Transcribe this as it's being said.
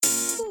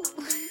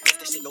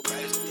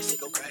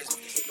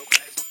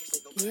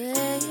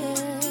Yeah, yeah,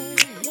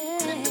 yeah.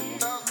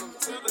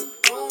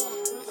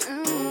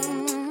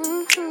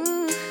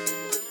 Mhm.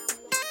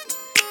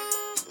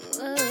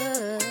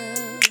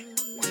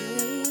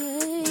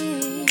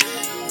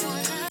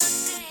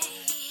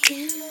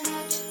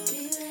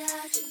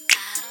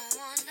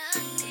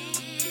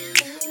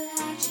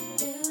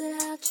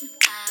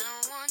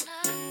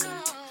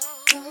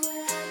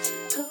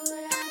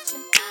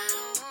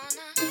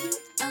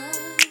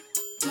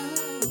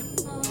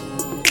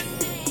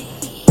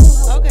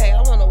 Okay,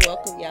 I want to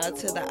welcome y'all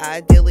to the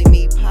Ideally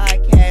Me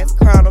podcast,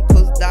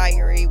 Chronicles,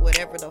 Diary,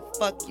 whatever the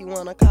fuck you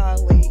want to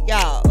call it.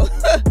 Y'all,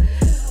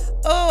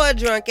 oh, a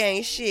drunk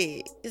ain't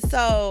shit.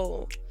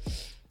 So,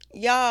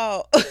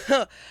 y'all,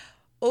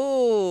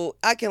 oh,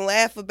 I can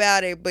laugh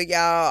about it, but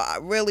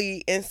y'all,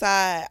 really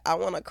inside, I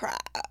want to cry.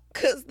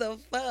 Cause the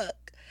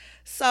fuck.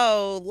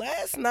 So,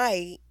 last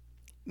night,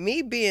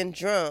 me being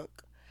drunk,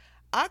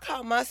 I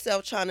caught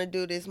myself trying to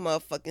do this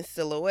motherfucking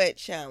silhouette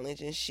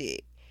challenge and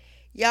shit.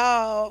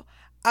 Y'all,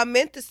 I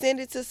meant to send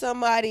it to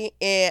somebody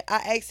and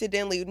I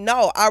accidentally,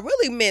 no, I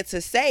really meant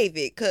to save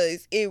it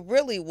because it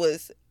really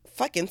was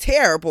fucking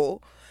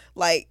terrible.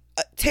 Like,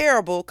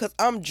 terrible because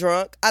I'm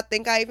drunk. I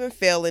think I even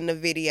fell in the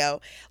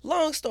video.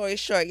 Long story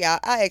short, y'all,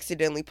 I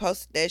accidentally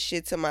posted that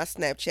shit to my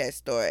Snapchat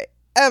story.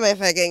 I mean,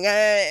 fucking,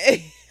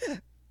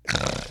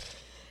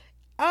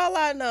 all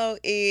I know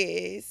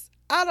is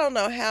I don't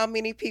know how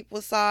many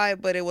people saw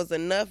it, but it was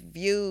enough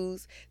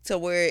views to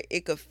where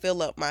it could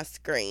fill up my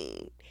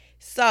screen.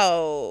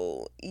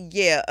 So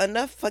yeah,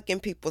 enough fucking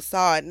people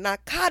saw it, and I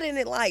caught in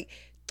it like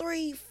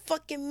 3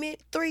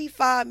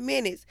 5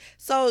 minutes.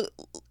 So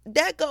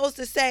that goes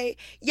to say,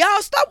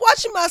 y'all stop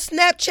watching my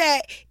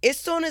Snapchat as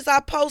soon as I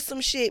post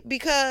some shit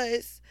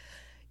because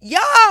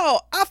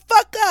y'all, I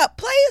fuck up.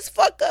 Players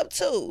fuck up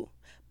too.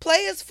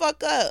 Players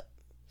fuck up.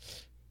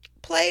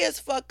 Players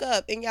fuck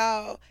up, and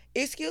y'all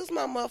excuse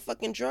my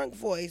motherfucking drunk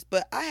voice,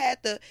 but I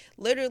had to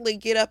literally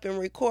get up and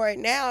record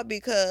now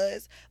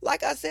because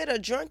like I said, a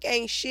drunk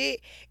ain't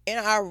shit, and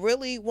I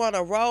really want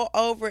to roll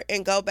over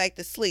and go back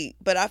to sleep.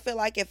 But I feel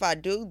like if I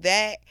do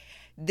that,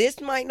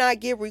 this might not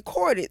get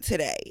recorded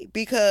today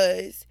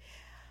because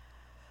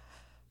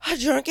a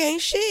drunk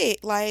ain't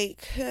shit.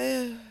 Like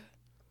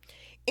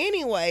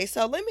anyway,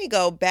 so let me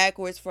go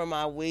backwards for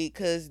my week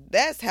because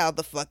that's how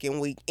the fucking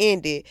week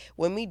ended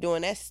with me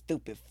doing that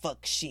stupid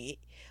fuck shit.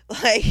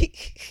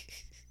 Like,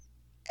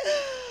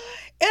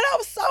 and I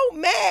was so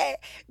mad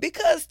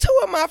because two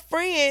of my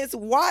friends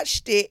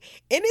watched it,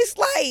 and it's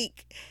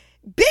like,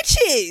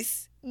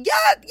 bitches,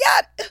 y'all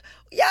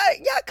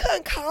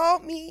couldn't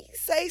call me,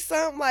 say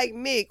something like,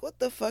 Mick, what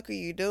the fuck are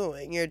you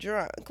doing? You're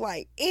drunk.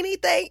 Like,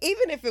 anything,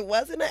 even if it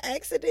wasn't an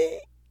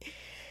accident.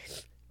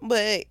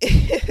 But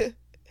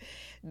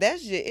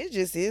that's just, it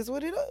just is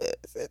what it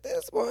is at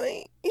this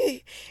point.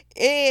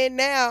 And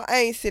now I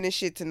ain't sending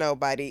shit to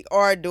nobody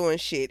or doing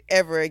shit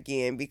ever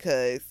again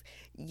because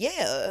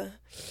yeah.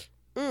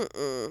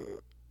 Mm-mm.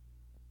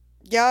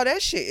 Y'all,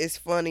 that shit is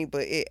funny,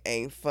 but it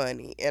ain't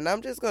funny. And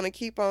I'm just gonna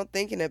keep on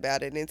thinking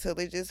about it until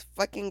it just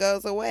fucking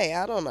goes away.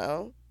 I don't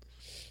know.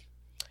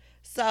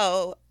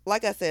 So,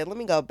 like I said, let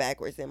me go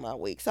backwards in my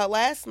week. So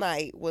last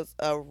night was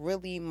a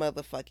really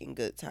motherfucking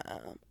good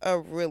time. A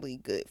really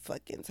good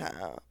fucking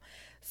time.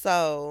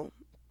 So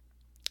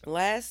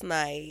last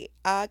night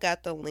I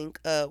got to link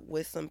up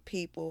with some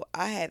people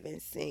I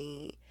haven't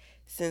seen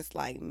since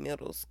like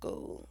middle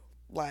school.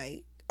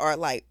 Like or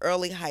like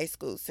early high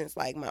school, since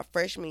like my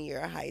freshman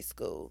year of high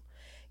school.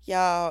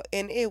 Y'all,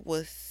 and it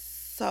was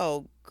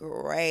so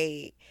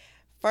great.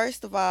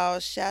 First of all,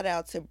 shout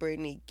out to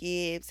Brittany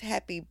Gibbs.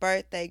 Happy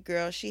birthday,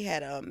 girl. She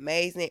had an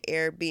amazing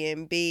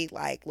Airbnb,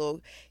 like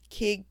little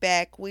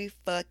kickback. We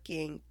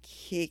fucking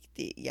kicked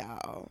it,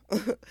 y'all.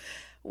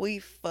 We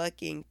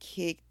fucking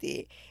kicked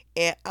it.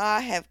 And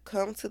I have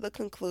come to the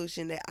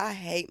conclusion that I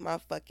hate my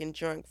fucking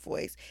drunk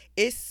voice.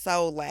 It's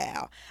so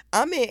loud.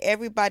 I'm in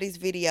everybody's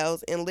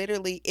videos, and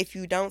literally, if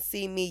you don't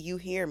see me, you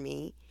hear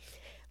me.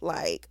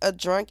 Like, a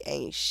drunk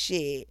ain't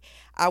shit.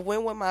 I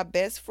went with my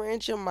best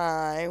friend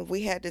Jemine.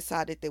 We had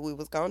decided that we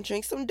was gonna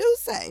drink some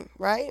Douce,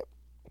 right?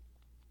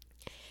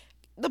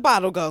 The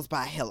bottle goes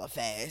by hella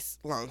fast,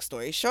 long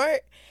story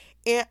short.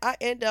 And I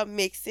end up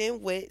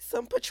mixing with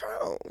some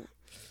Patron.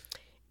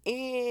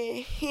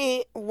 And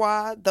hint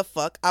why the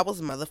fuck I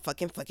was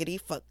motherfucking fuckity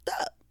fucked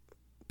up.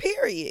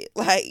 Period.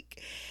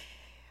 Like,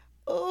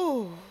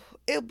 oh,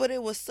 but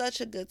it was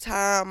such a good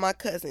time. My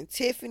cousin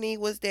Tiffany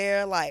was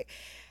there. Like,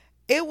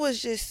 it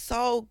was just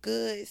so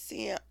good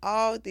seeing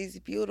all these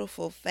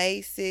beautiful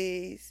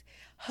faces,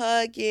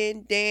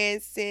 hugging,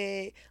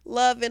 dancing,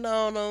 loving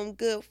on them,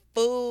 good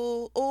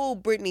food. Ooh,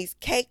 Brittany's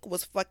cake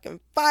was fucking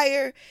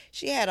fire.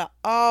 She had an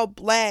all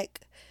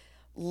black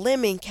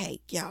lemon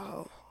cake,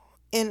 y'all.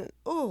 And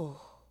ooh,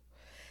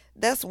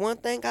 that's one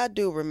thing I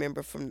do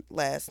remember from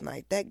last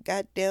night. That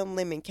goddamn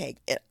lemon cake.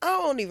 And I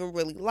don't even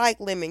really like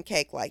lemon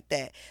cake like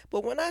that.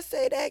 But when I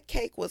say that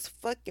cake was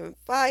fucking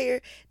fire,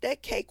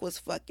 that cake was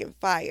fucking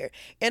fire.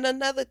 And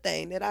another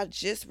thing that I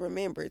just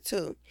remembered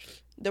too.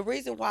 the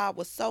reason why I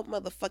was so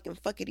motherfucking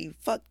fuckity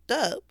fucked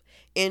up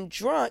and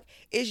drunk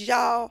is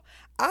y'all,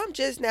 I'm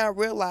just now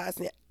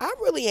realizing I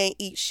really ain't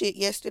eat shit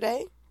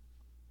yesterday.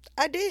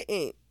 I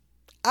didn't.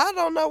 I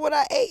don't know what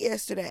I ate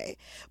yesterday,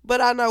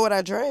 but I know what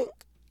I drank.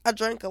 I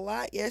drank a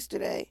lot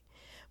yesterday.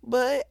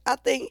 But I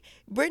think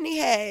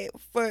Brittany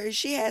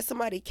she had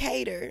somebody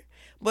cater,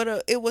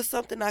 but it was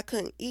something I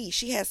couldn't eat.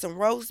 She had some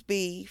roast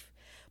beef,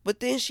 but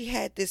then she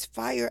had this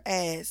fire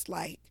ass,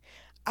 like,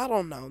 I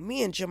don't know.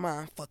 Me and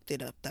Jamon fucked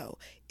it up though.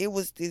 It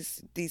was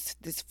this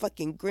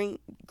fucking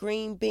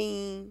green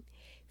bean,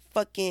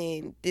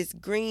 fucking this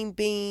green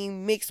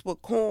bean mixed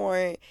with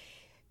corn.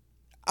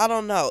 I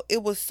don't know.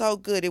 It was so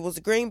good. It was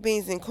green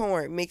beans and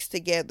corn mixed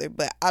together,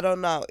 but I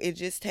don't know. It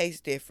just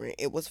tastes different.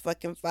 It was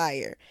fucking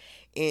fire.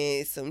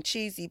 And some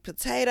cheesy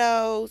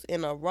potatoes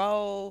and a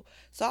roll.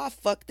 So I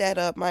fucked that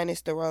up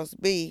minus the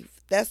roast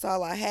beef. That's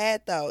all I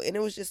had though. And it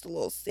was just a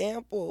little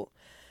sample.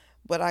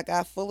 But I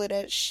got full of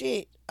that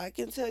shit. I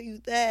can tell you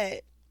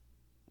that.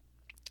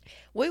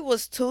 We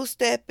was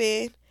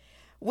two-stepping.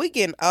 We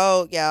getting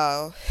old,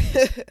 y'all.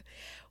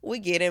 We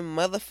getting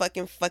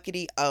motherfucking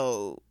fuckity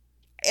old.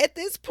 At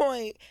this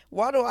point,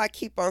 why do I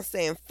keep on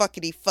saying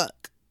fuckity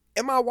fuck?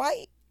 Am I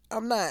white?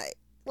 I'm not.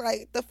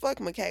 Like, the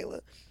fuck, Michaela?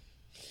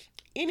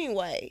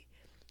 Anyway,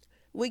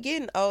 we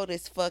getting old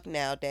as fuck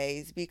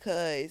nowadays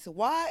because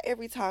why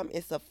every time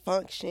it's a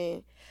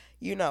function,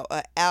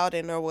 a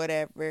outing or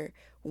whatever,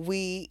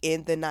 we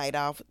end the night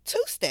off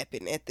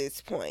two-stepping at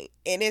this point.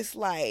 And it's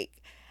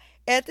like,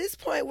 at this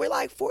point, we're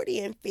like 40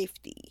 and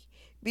 50.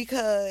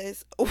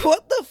 Because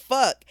what the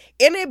fuck?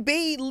 And it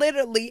be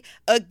literally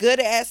a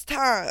good ass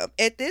time.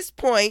 At this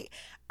point,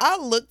 I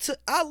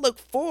look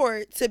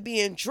forward to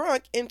being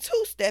drunk and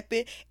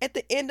two-stepping at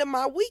the end of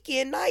my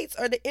weekend nights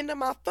or the end of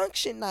my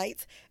function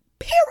nights.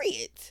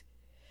 Period.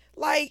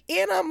 Like,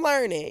 and I'm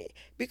learning.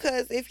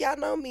 Because if y'all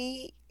know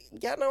me,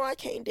 y'all know I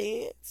can't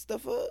dance. The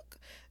fuck?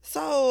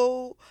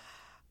 So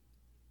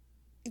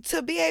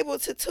to be able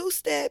to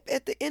two-step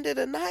at the end of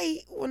the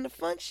night when the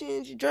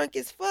function's drunk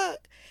as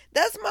fuck,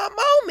 that's my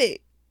moment.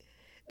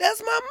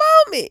 That's my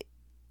moment.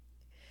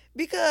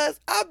 Because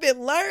I've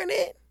been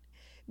learning.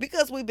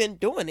 Because we've been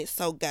doing it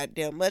so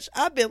goddamn much.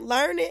 I've been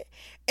learning.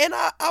 And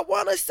I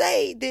want to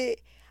say that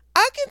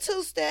I can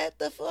two-step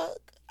the fuck.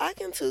 I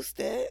can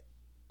two-step.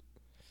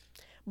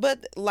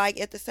 But, like,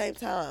 at the same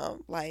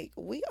time, like,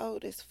 we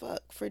old as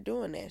fuck for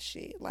doing that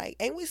shit. Like,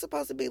 ain't we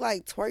supposed to be,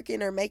 like,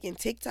 twerking or making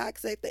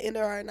TikToks at the end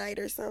of our night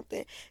or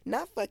something?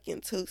 Not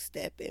fucking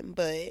two-stepping,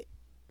 but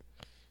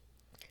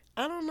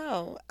I don't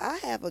know. I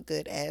have a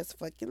good-ass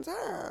fucking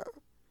time.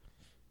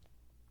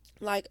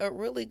 Like, a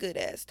really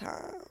good-ass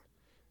time.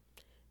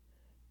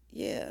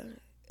 Yeah.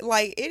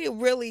 Like, it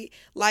really,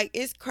 like,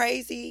 it's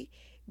crazy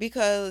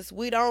because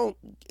we don't,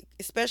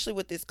 especially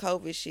with this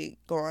COVID shit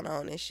going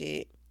on and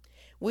shit,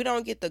 we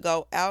don't get to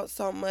go out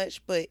so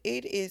much, but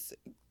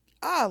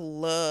I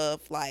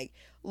love like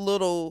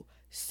little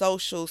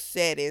social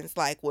settings,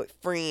 like with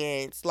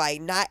friends,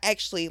 like not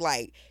actually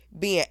like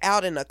being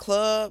out in a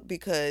club,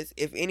 because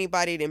if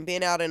anybody done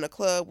been out in a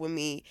club with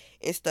me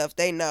and stuff,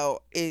 they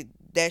know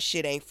that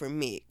shit ain't for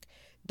me.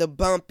 The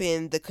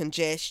bumping, the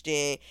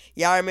congestion.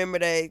 Y'all remember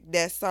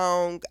that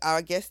song?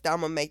 I guess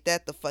I'm gonna make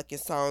that the fucking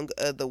song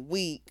of the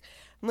week.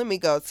 Let me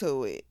go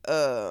to it.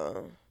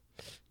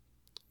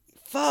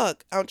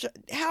 Fuck,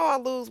 how I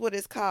lose what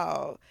it's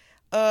called.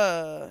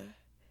 Uh,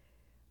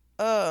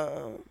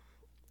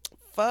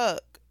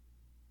 Fuck.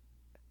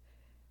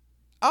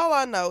 All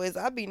I know is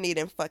I be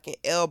needing fucking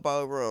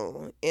elbow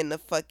room in the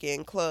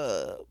fucking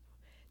club.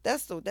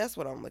 That's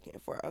what I'm looking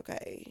for.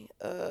 Okay.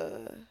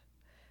 Uh,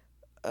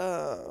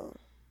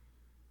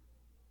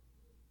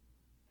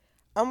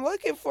 I'm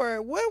looking for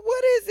it.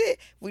 What is it?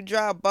 We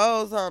drop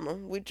balls on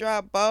them. We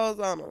drop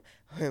balls on them.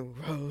 Roll,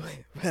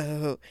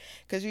 roll.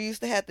 Because you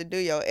used to have to do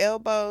your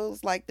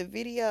elbows like the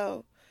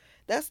video.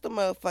 That's the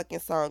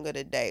motherfucking song of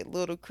the day.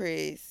 Little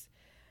Chris.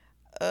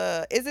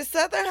 Is it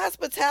Southern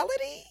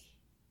Hospitality?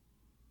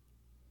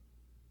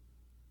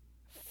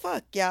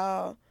 Fuck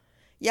y'all.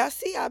 Y'all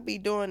see I be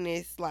doing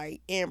this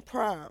like in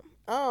prom.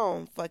 I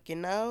don't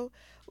fucking know.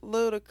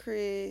 Little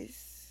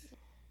Chris.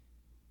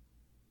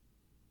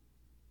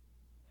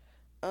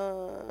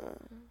 Uh,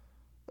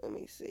 Let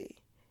me see.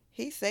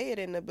 He say it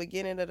in the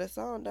beginning of the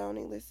song, don't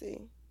he? Let's see.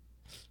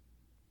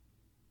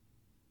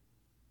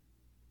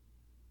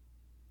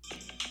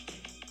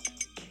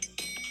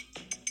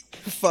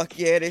 Fuck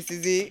yeah, this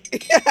is it.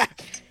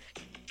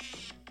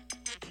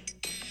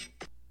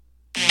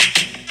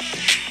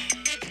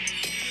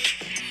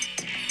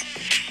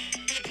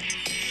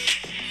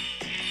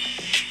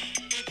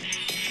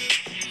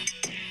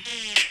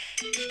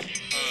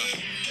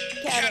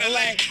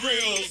 Cadillac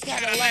grills,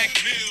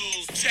 Cadillac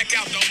bills. Check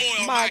out the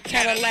oil my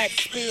Cadillac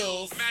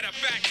spills. Matter of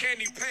fact,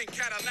 candy paint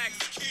Cadillac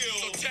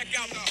kills. So check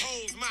out the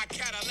hose my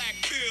Cadillac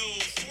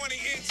bills.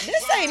 20-inch.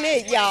 This ain't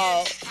it,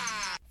 y'all.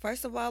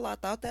 First of all, I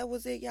thought that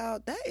was it, y'all.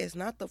 That is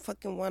not the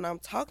fucking one I'm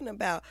talking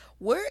about.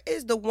 Where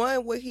is the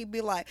one where he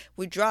be like,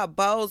 we drop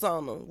balls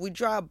on them. We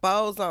drop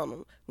balls on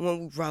them when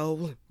we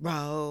roll,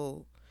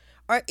 roll.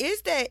 Or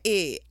is that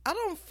it? I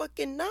don't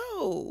fucking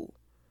know.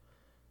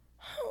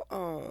 Hold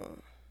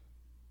on.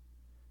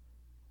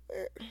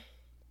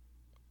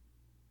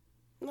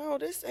 No,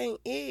 this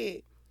ain't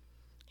it.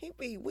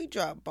 We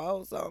drop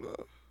balls on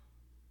him.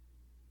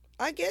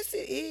 I guess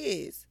it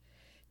is.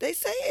 They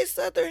say it's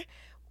Southern.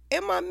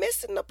 Am I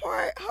missing the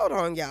part? Hold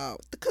on, y'all.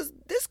 Because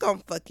this gonna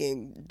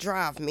fucking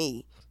drive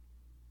me.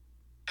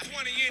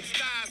 20-inch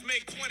thighs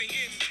make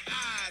 20-inch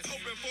eyes.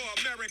 Hoping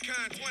for American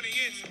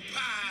 20-inch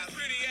pies.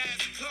 Pretty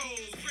ass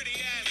clothes, pretty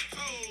ass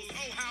toes.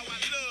 Oh, how I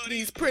love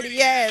These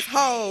pretty ass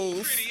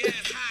hoes. Pretty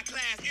ass high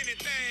class,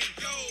 anything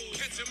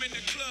goes. Catch them in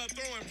the club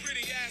throwing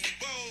pretty ass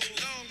bows.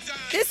 Long John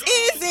This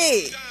is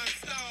it.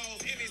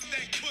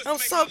 I'm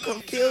so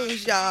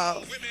confused,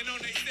 y'all. Women on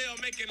they still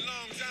making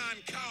Long John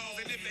calls.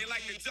 And if they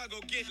like to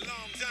juggle, get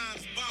Long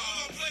John's ball.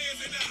 All the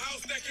players in the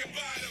house that can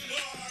buy the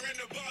bar. And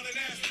the ballin'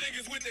 ass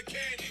niggas with the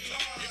candy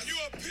cars. If you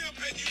a pimp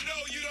and you know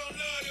you don't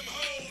love them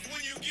hoes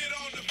when you get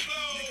on the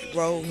floor.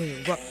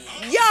 Rolling.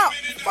 Y'all,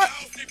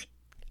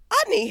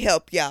 I need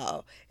help,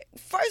 y'all.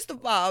 First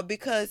of all,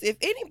 because if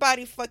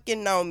anybody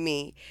fucking know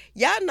me,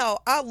 y'all know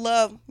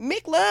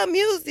Mick love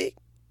music.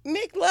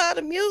 Mick love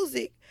the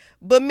music.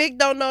 But Mick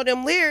don't know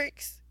them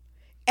lyrics.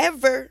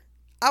 Ever.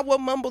 I will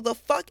mumble the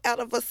fuck out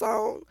of a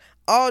song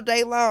all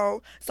day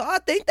long. So I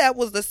think that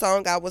was the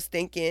song I was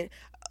thinking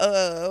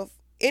of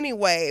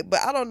anyway.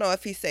 But I don't know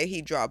if he said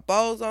he dropped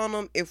balls on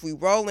them. If we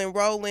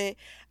rolling.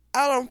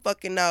 I don't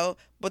fucking know.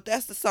 But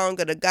that's the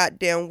song of the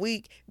goddamn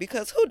week.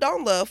 Because who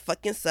don't love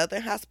fucking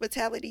Southern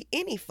hospitality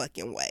any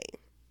fucking way?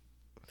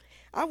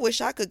 I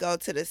wish I could go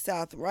to the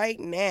South right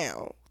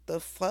now. The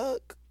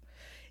fuck?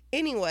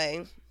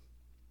 Anyway.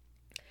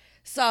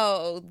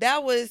 So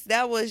that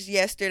was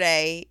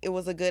yesterday. It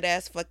was a good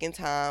ass fucking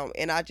time,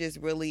 and I just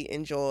really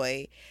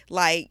enjoy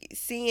like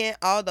seeing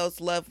all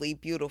those lovely,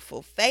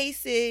 beautiful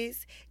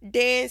faces,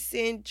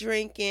 dancing,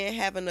 drinking,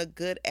 having a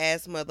good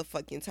ass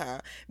motherfucking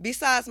time.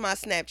 Besides my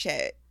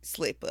Snapchat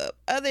slip up,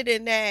 other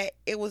than that,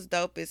 it was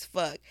dope as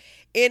fuck,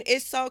 and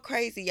it's so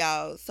crazy,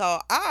 y'all. So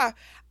I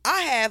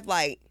have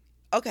like,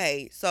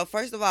 okay, so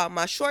first of all,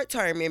 my short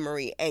term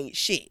memory ain't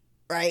shit,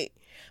 right?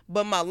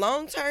 But my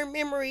long-term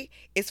memory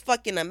is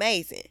fucking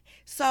amazing.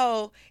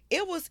 So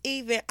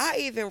I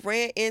even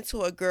ran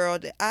into a girl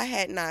that I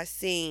had not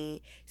seen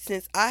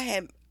since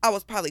I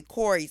was probably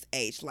Corey's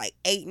age, like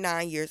 8,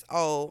 9 years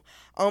old,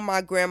 on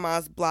my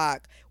grandma's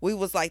block. We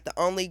was like the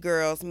only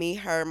girls, me,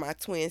 her, my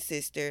twin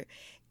sister.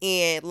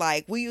 And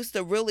like we used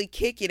to really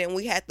kick it, and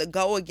we had to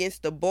go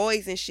against the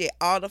boys and shit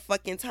all the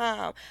fucking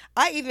time.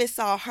 I even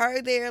saw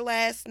her there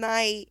last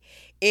night,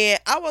 and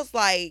I was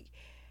like,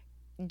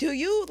 do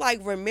you like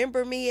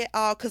remember me at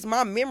all? Because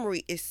my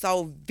memory is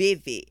so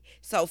vivid.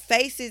 So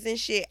faces and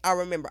shit, I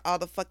remember all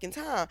the fucking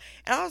time.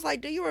 And I was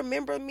like, do you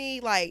remember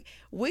me? Like,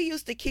 we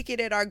used to kick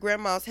it at our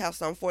grandma's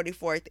house on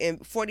 44th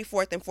and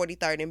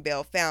 43rd in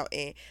Bell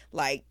Fountain,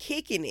 like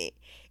kicking it.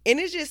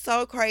 And it's just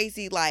so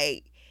crazy.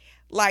 Like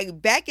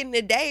back in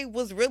the day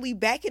was really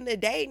back in the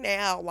day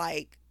now.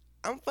 Like,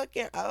 I'm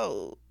fucking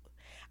old.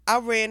 I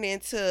ran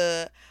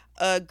into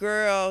a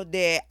girl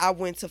that I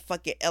went to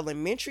fucking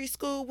elementary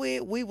school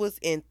with. We was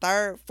in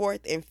 3rd,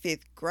 4th, and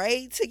 5th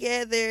grade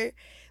together.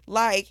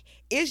 Like,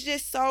 it's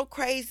just so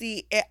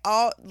crazy at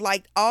all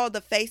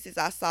the faces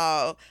I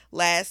saw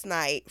last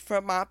night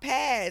from my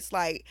past.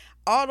 Like,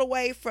 all the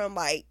way from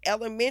like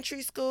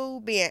elementary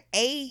school, being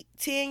 8,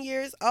 10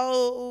 years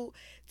old,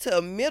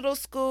 to middle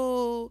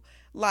school.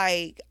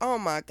 Like, oh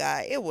my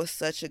God, it was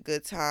such a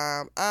good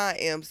time. I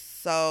am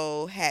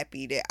so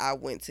happy that I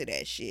went to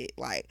that shit.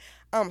 Like,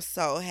 I'm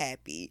so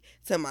happy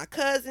to my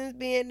cousins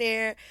being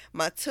there,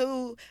 my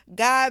 2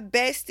 guy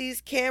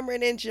besties,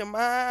 Cameron and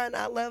Jamon.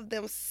 I love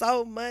them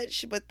so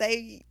much, but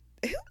they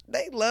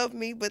love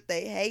me, but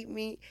they hate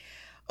me.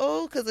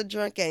 Oh, because a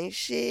drunk ain't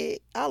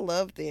shit. I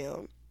love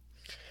them.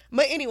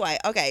 But anyway,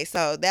 okay,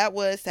 so that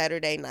was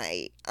Saturday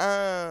night.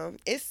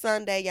 It's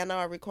Sunday. Y'all know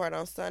I record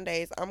on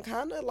Sundays. I'm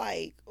kind of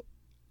like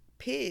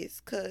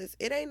pissed because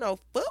it ain't no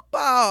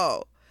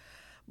football.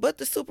 But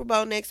the Super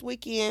Bowl next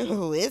weekend,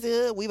 who is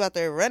it? We about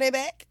to run it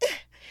back.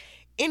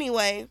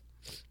 Anyway,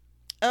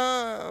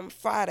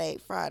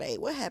 Friday.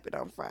 What happened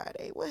on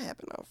Friday?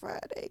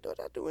 Did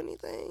I do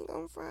anything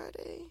on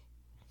Friday?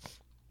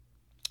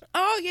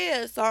 Oh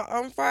yeah, so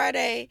on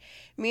Friday,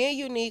 me and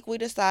Unique, we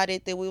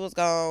decided that we was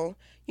gonna,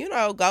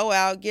 go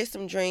out, get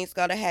some drinks,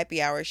 go to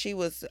happy hour. She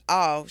was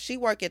off. She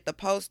work at the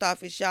post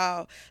office,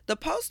 y'all. The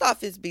post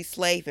office be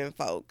slaving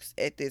folks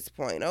at this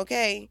point,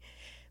 okay?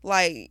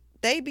 Like,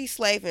 they be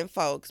slaving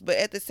folks, but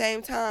at the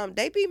same time,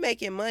 they be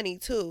making money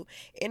too.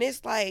 And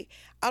it's like,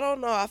 I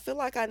don't know, I feel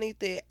like I need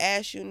to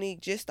ask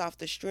Unique just off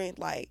the strength,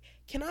 like,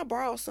 can I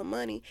borrow some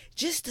money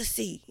just to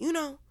see,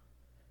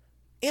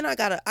 And I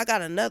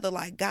got another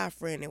like guy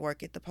friend that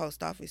work at the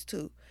post office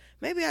too.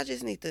 Maybe I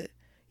just need to,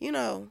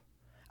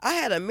 I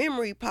had a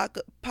memory pop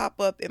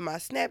up in my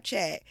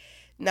Snapchat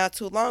not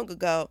too long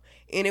ago,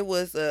 and it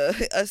was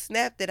a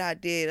snap that I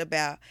did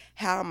about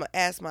how I'm gonna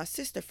ask my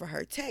sister for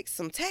her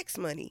some tax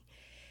money.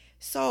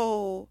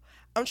 So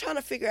I'm trying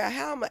to figure out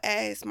how I'm gonna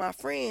ask my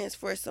friends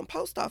for some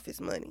post office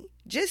money.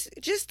 Just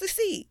to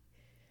see.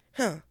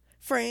 Huh.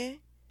 Friend,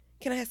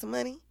 can I have some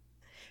money?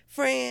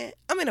 Friend,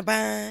 I'm in a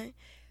bind.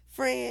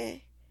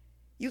 Friend,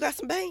 you got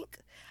some bank?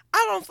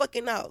 I don't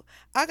fucking know.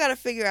 I gotta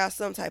figure out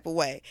some type of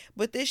way.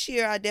 But this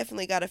year, I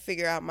definitely gotta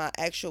figure out my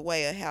actual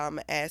way of how I'm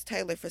gonna ask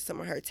Taylor for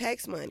some of her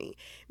tax money.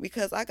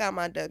 Because I got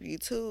my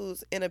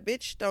W-2s and a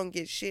bitch don't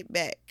get shit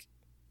back.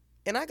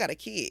 And I got a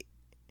kid.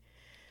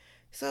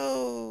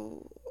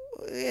 So,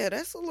 yeah,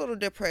 that's a little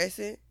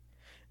depressing.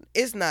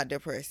 It's not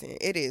depressing.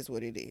 It is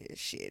what it is.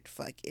 Shit,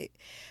 fuck it.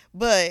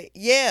 But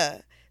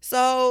yeah.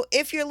 So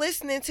if you're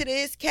listening to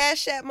this,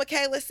 cash at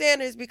Michaela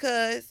Sanders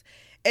because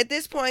at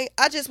this point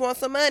I just want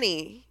some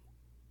money.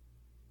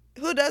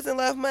 Who doesn't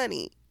love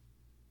money?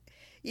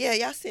 Yeah,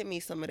 y'all send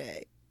me some of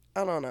that.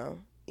 I don't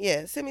know.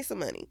 Yeah, send me some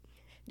money.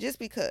 Just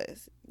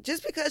because.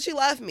 Just because you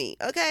love me,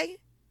 okay?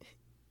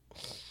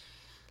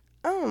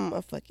 I'm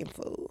a fucking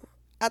fool.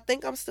 I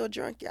think I'm still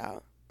drunk,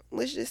 y'all.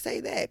 Let's just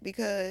say that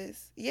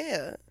because,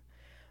 yeah.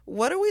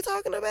 What are we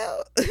talking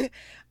about?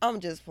 I'm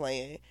just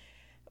playing.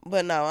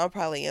 But no, I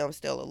probably am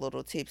still a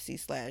little tipsy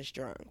 /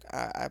 drunk.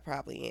 I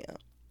probably am.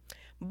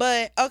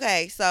 But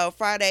okay, so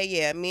Friday,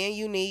 yeah, me and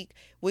Unique,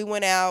 we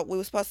went out. We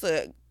were supposed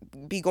to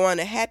be going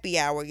to happy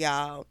hour,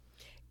 y'all.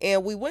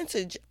 And we went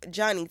to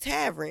Johnny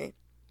Tavern.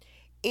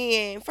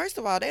 And first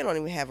of all, they don't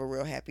even have a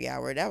real happy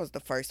hour. That was the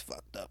first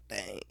fucked up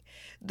thing.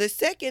 The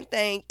second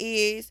thing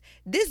is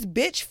this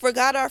bitch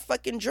forgot our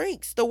fucking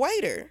drinks, the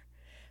waiter.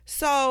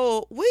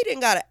 So we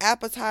didn't got an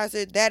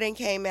appetizer, that didn't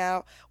came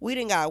out. We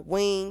didn't got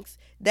wings,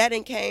 that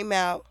didn't came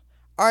out.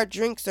 Our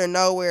drinks are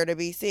nowhere to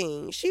be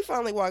seen. She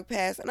finally walked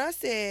past and I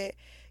said,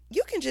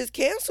 you can just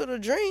cancel the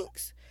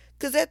drinks.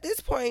 Cause at this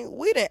point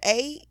we done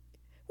ate.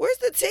 Where's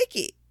the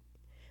ticket?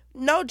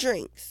 No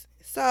drinks.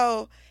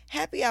 So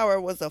happy hour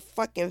was a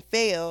fucking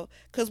fail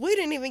because we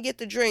didn't even get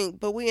the drink,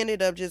 but we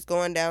ended up just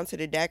going down to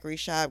the daiquiri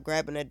shop,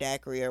 grabbing a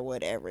daiquiri or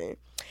whatever.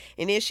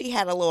 And then she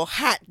had a little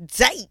hot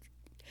date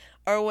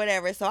or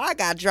whatever. So I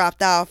got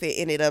dropped off and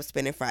ended up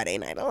spending Friday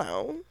night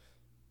alone.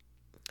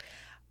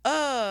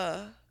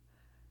 Uh,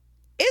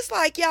 it's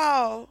like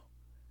y'all.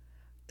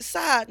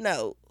 Side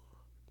note.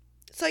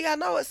 So y'all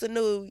know it's a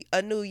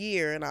new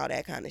year and all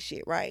that kind of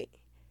shit, right?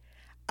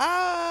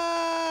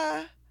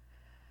 Uh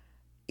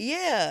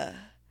yeah.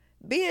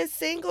 Being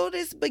single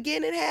this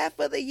beginning half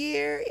of the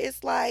year,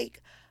 it's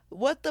like,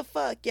 what the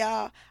fuck,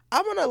 y'all?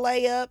 I want to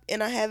lay up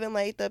and I haven't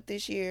laid up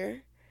this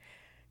year.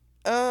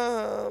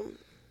 Um,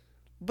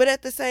 but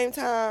at the same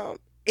time,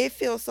 it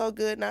feels so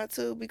good not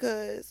to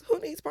because who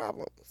needs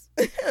problems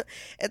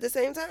at the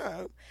same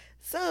time?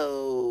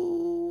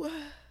 So,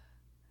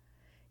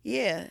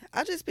 yeah,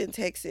 I just been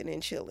texting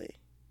and chilling.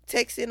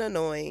 Texting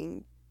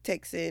annoying,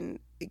 texting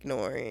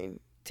ignoring,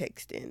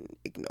 texting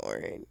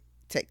ignoring,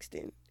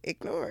 texting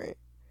ignoring.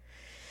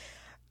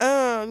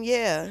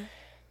 Yeah.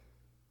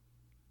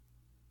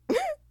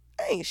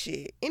 Ain't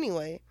shit.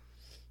 Anyway.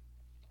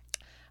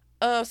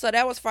 So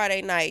that was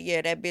Friday night.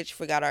 Yeah, that bitch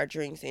forgot our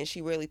drinks and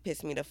she really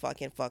pissed me the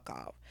fuck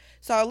off.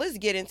 So let's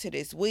get into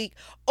this week.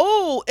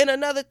 Oh, and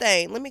another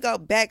thing. Let me go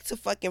back to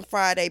fucking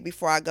Friday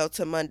before I go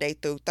to Monday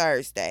through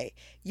Thursday.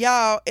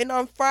 Y'all, and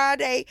on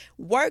Friday,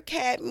 work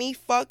had me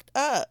fucked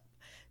up.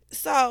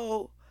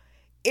 So,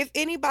 if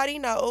anybody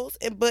knows,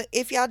 but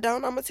if y'all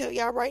don't, I'm gonna tell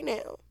y'all right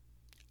now.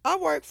 I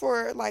work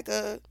for like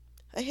a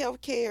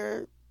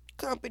healthcare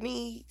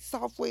company,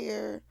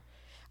 software.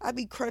 I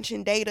be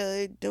crunching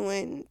data,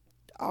 doing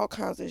all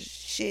kinds of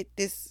shit.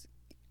 This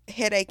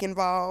headache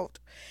involved.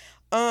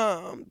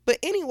 But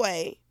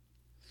anyway,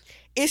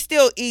 it's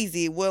still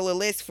easy. Well,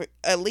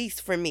 at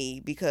least for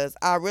me because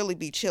I really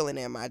be chilling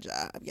at my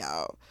job,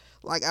 y'all.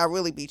 Like I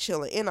really be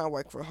chilling, and I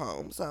work from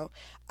home, so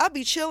I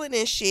be chilling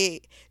and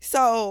shit.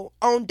 So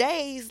on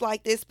days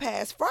like this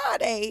past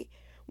Friday,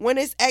 when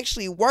it's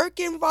actually work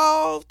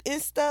involved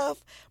and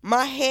stuff,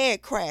 my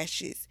head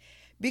crashes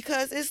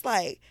because it's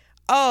like,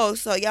 oh,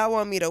 so y'all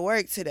want me to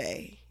work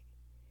today?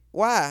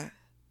 Why?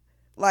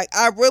 Like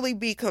I really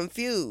be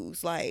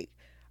confused. Like,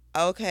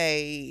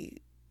 okay,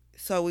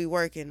 so we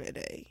working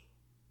today.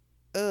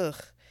 Ugh.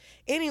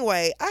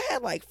 Anyway, I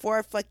had like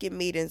 4 fucking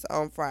meetings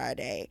on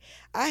Friday.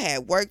 I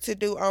had work to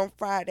do on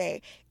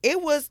Friday.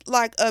 It was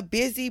like a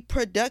busy,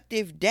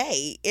 productive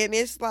day. And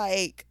it's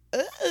like,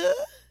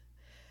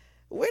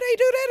 where they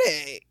do that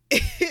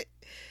at?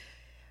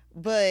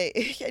 But,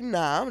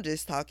 nah, I'm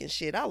just talking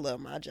shit. I love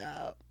my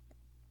job.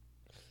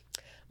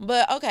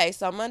 But, okay,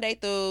 so Monday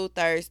through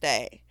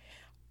Thursday.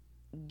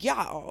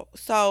 Y'all,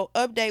 so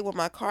update with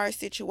my car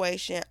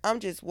situation. I'm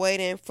just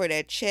waiting for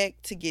that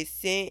check to get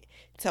sent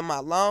to my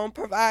loan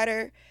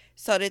provider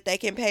so that they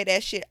can pay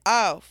that shit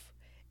off.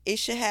 It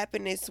should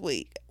happen this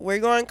week. We're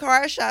going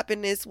car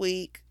shopping this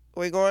week.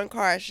 We're going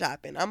car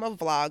shopping. I'm going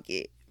to vlog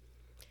it.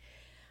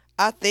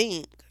 I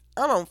think.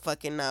 I don't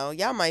fucking know.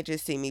 Y'all might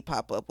just see me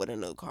pop up with a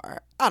new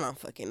car. I don't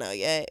fucking know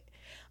yet.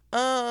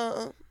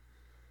 I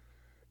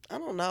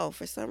don't know.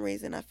 For some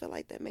reason, I feel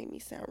like that made me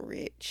sound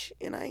rich,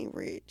 and I ain't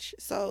rich.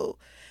 So,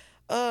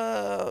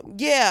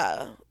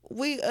 yeah,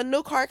 a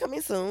new car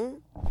coming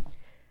soon.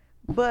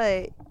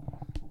 But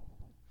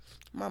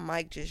my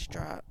mic just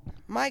dropped.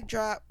 Mic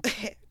drop.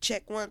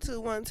 Check 1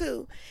 2 1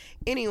 2.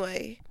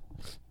 Anyway,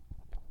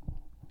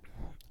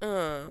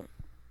 what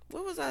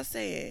was I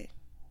saying?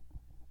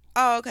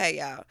 Oh, okay,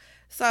 y'all.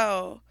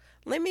 So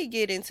let me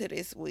get into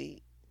this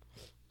week.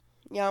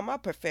 Y'all, my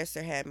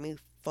professor had me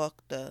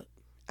fucked up.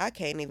 I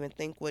can't even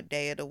think what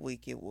day of the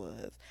week it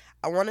was.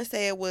 I want to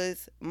say it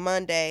was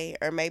Monday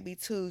or maybe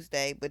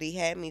Tuesday, but he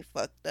had me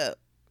fucked up.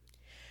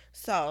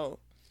 So,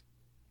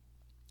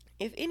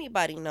 if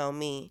anybody know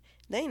me,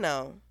 they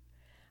know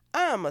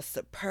I'm a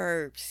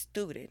superb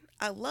student.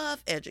 I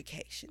love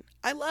education.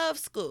 I love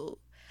school.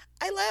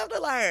 I love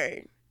to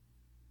learn.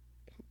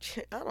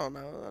 I don't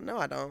know. No,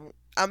 I don't.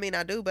 I mean,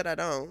 I do, but I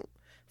don't.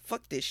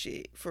 Fuck this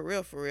shit. For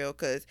real.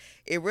 Because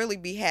it really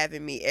be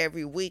having me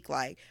every week.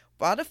 Like,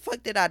 why the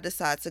fuck did I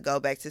decide to go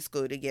back to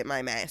school to get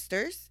my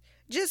master's?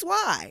 Just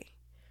why?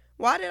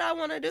 Why did I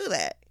want to do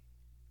that?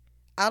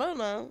 I don't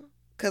know.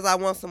 Because I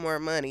want some more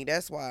money.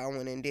 That's why I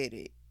went and did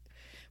it.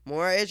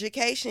 More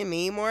education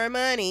mean more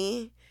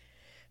money.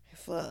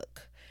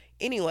 Fuck.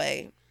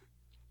 Anyway,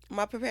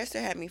 my professor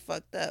had me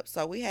fucked up.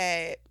 So we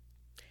had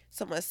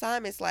some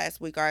assignments last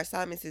week. Our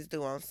assignments is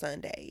due on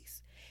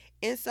Sundays.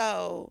 And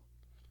so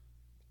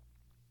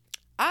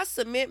I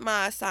submit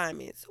my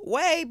assignments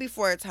way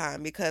before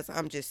time because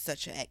I'm just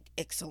such an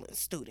excellent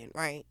student,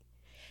 right?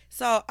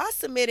 So I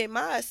submitted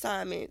my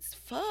assignments.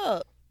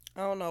 Fuck.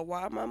 I don't know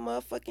why my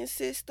motherfucking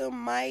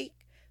system, mic,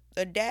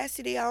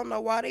 Audacity, I don't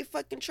know why they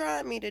fucking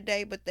trying me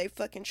today, but they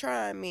fucking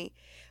trying me.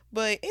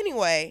 But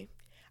anyway,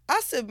 I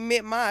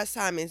submit my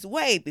assignments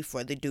way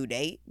before the due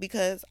date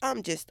because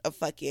I'm just a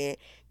fucking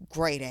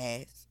great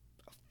ass,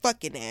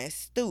 fucking ass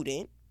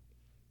student.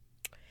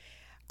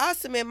 I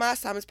submit my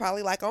assignments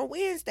probably like on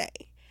Wednesday.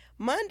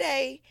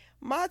 Monday,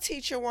 my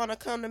teacher want to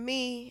come to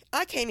me.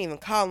 I can't even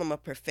call him a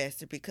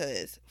professor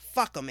because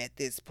fuck him at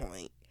this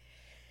point.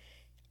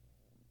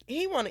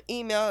 He want to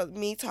email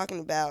me talking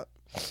about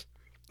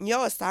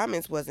your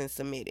assignments wasn't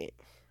submitted.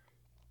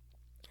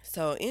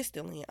 So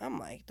instantly, I'm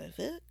like, the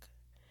fuck?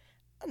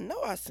 I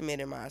know I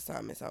submitted my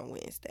assignments on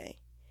Wednesday.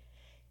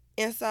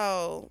 And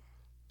so,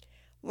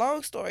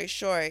 long story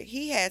short,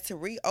 he had to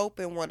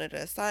reopen one of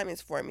the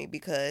assignments for me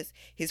because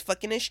his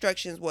fucking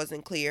instructions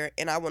wasn't clear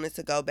and I wanted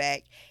to go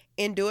back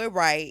and do it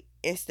right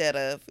instead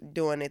of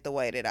doing it the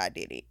way that I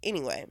did it.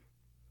 Anyway,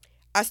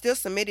 I still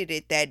submitted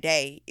it that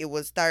day. It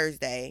was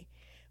Thursday,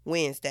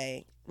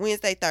 Thursday.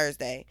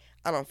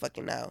 I don't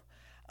fucking know.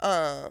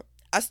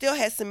 I still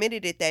had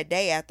submitted it that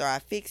day after I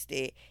fixed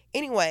it.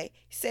 Anyway,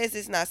 says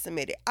it's not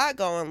submitted. I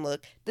go and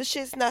look. The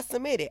shit's not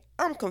submitted.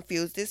 I'm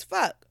confused as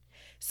fuck.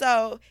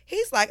 So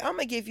he's like, I'm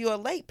going to give you a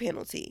late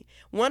penalty.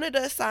 One of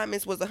the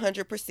assignments was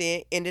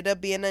 100%, ended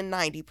up being a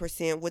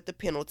 90% with the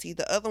penalty.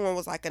 The other one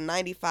was like a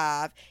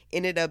 95,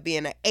 ended up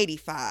being an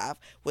 85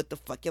 with the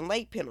fucking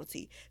late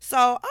penalty.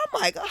 So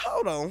I'm like,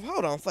 hold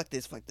on, fuck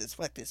this.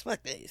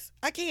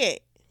 I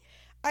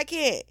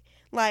can't.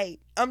 Like,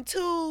 I'm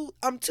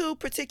too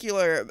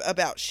particular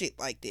about shit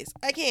like this.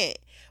 I can't.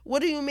 What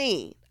do you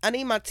mean? I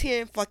need my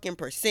 10 fucking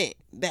percent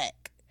back.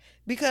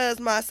 Because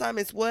my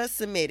assignments was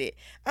submitted.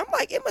 I'm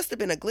like, it must have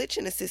been a glitch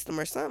in the system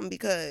or something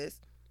because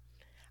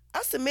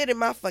I submitted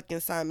my fucking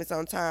assignments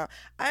on time.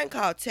 I ain't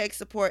called tech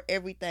support,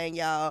 everything,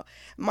 y'all.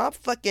 My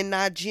fucking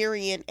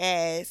Nigerian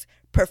ass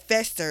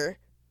professor,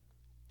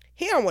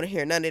 he don't want to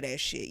hear none of that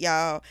shit,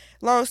 y'all.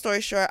 Long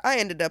story short, I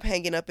ended up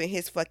hanging up in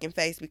his fucking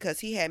face because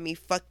he had me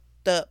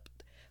fucked up.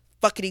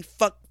 Fuckity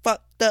fuck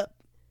fucked up.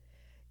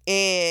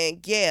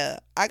 And yeah,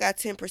 I got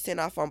 10%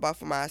 off on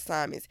both of my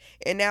assignments.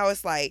 And now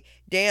it's like,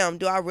 damn,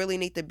 do I really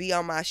need to be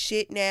on my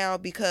shit now?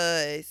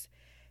 Because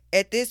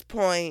at this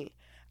point,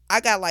 I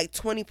got like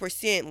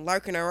 20%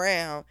 lurking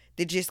around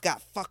that just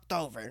got fucked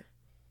over.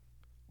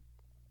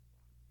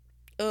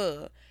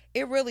 It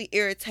really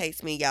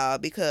irritates me, y'all,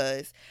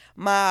 because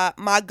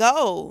my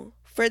goal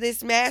for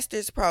this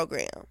master's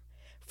program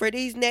for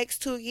these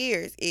next 2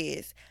 years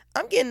is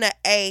I'm getting an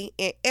A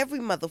in every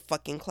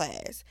motherfucking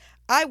class.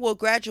 I will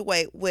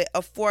graduate with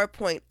a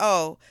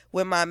 4.0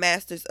 with my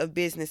Master's of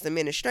Business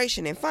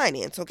Administration and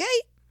Finance, okay?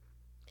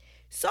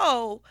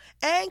 So,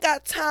 I ain't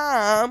got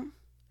time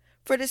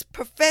for this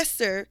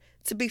professor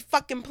to be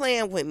fucking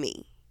playing with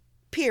me.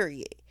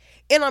 Period.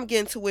 And I'm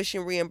getting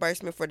tuition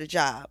reimbursement for the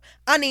job.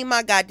 I need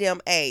my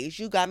goddamn A's.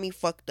 You got me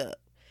fucked up.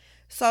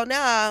 So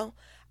now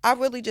I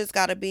really just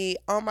got to be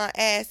on my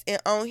ass and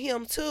on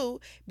him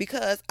too,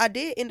 because I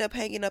did end up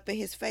hanging up in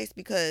his face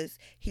because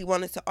he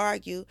wanted to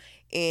argue,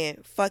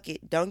 and fuck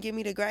it, don't give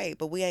me the grade,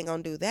 but we ain't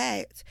gonna do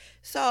that.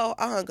 So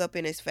I hung up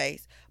in his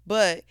face.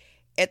 But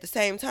at the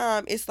same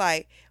time, it's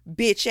like,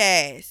 bitch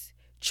ass,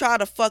 try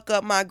to fuck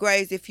up my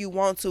grades if you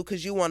want to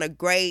because you want to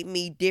grade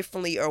me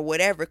differently or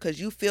whatever because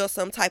you feel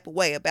some type of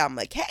way about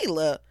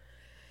Michaela.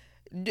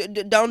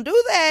 Don't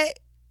do that.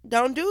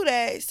 Don't do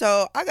that.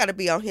 So I gotta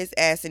be on his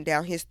ass and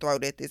down his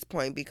throat at this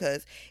point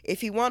because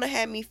if he wanna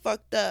have me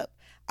fucked up,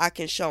 I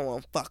can show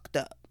him fucked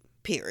up.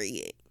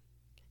 Period.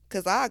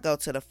 Cause I go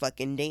to the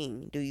fucking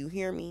dean. Do you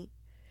hear me?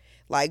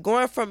 Like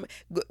going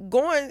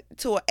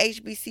to a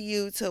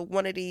HBCU to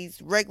one of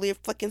these regular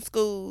fucking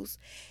schools,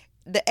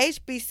 the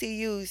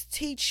HBCUs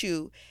teach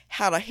you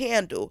how to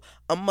handle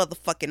a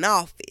motherfucking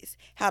office,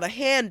 how to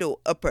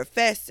handle a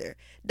professor.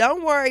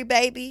 Don't worry,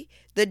 baby.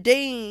 The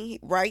dean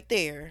right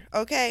there,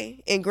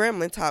 okay? And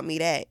Gremlin taught me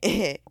that.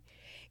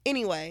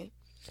 Anyway,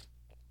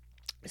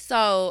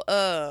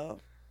 so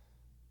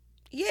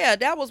yeah,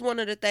 that was one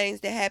of the things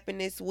that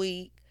happened this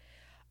week.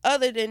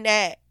 Other than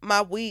that,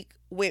 my week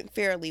went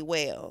fairly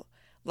well.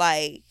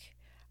 Like,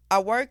 I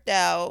worked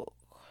out.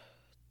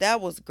 That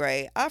was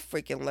great. I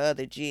freaking love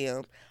the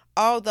gym.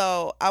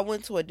 Although I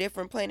went to a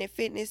different Planet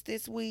Fitness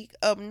this week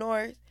up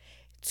north.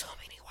 Too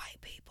many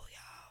white people,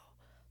 y'all.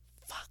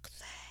 Fuck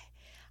that.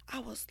 I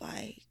was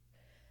like,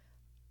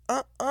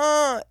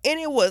 and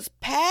it was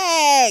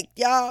packed,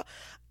 y'all.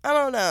 I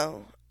don't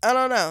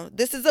know.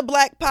 This is a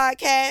black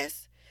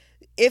podcast.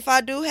 If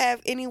I do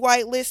have any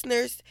white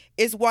listeners,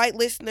 it's white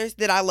listeners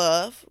that I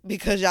love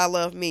because y'all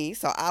love me.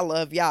 So I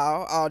love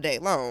y'all all day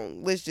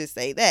long. Let's just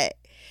say that.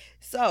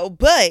 So,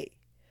 but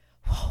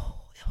whew,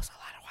 it was a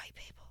lot of white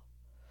people.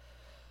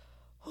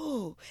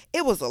 Whew,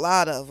 it was a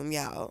lot of them,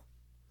 y'all.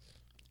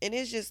 And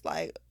it's just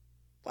like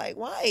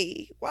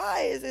why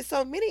is there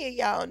so many of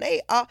y'all? And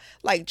they all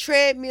like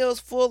treadmills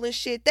full and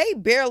shit. They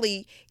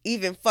barely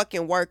even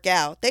fucking work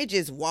out. They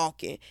just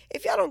walking.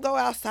 If y'all don't go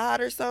outside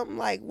or something,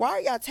 like, why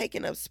are y'all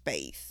taking up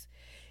space?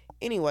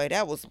 Anyway,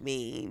 that was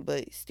mean,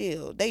 but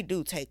still, they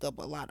do take up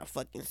a lot of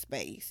fucking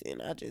space,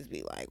 and I just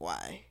be like,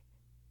 why?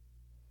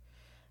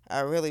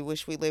 I really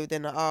wish we lived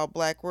in an all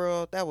black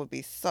world. That would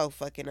be so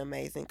fucking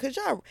amazing. Cause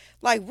y'all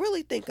like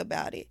really think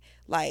about it.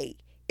 Like,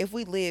 if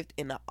we lived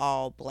in an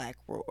all black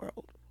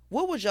world,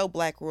 what would your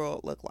black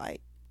world look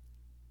like?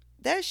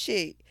 That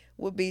shit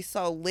would be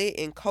so lit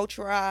and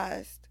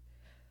culturized.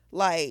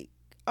 Like,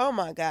 oh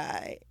my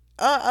God.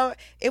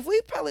 If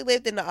we probably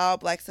lived in an all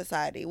black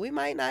society, we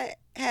might not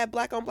have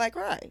black on black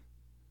crime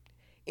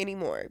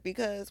anymore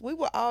because we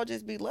would all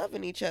just be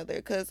loving each other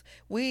because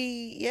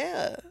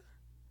a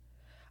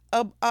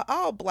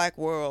all black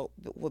world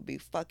would be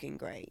fucking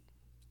great.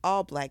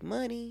 All black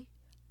money,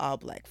 all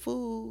black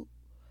food,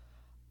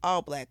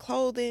 all black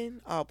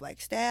clothing, all black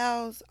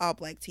styles, all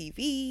black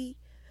TV,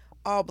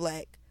 all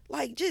black.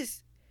 Like,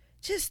 just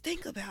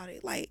think about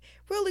it. Like,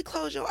 really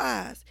close your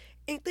eyes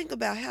and think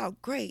about how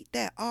great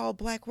that all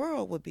black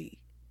world would be.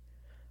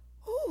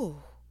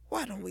 Ooh,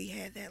 why don't we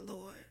have that,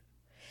 Lord?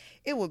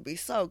 It would be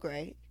so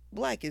great.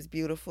 Black is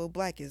beautiful.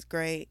 Black is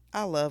great.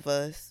 I love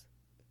us.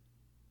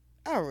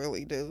 I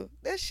really do.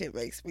 That shit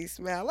makes me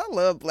smile. I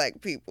love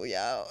black people,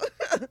 y'all.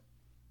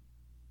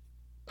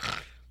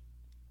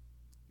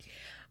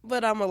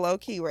 But I'm a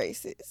low-key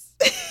racist.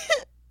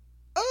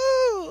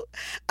 Oh,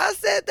 I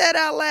said that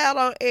out loud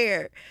on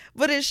air.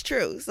 But it's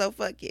true, so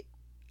fuck it.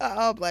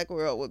 All black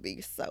world would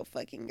be so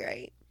fucking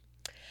great.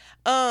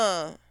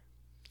 A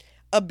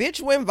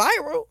bitch went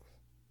viral.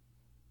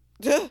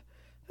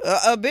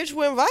 A bitch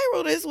went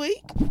viral this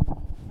week.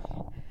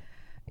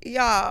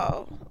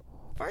 Y'all,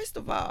 first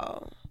of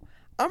all,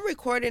 I'm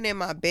recording in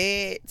my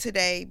bed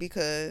today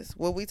because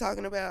what we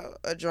talking about?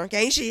 A drunk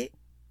ain't shit.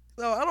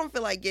 So I don't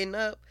feel like getting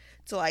up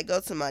to like go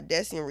to my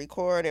desk and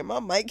record, and my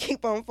mic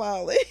keep on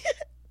falling.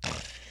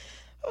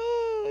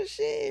 Oh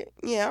shit.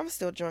 Yeah, I'm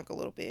still drunk a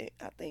little bit,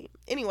 I think.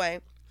 Anyway,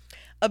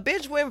 a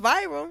bitch went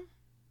viral.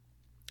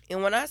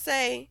 And when I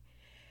say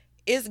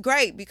it's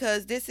great,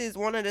 because this is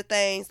one of the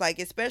things, like,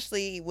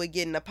 especially with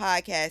getting the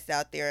podcast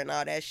out there and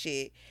all that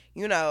shit,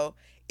 you know,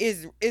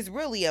 is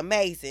really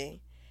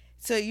amazing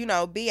to, you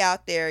know, be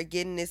out there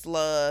getting this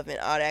love and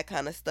all that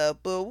kind of stuff.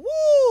 But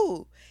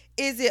woo,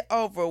 is it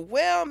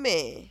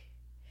overwhelming?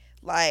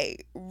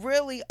 Like,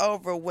 really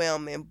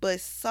overwhelming, but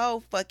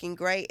so fucking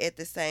great at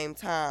the same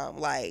time.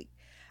 Like,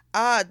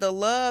 the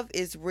love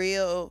is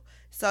real.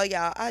 So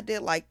y'all, I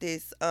did like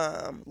this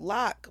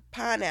lock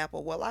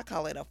pineapple. Well, I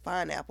call it a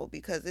pineapple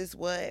because it's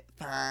what?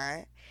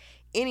 Fine.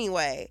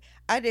 Anyway,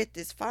 I did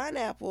this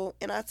pineapple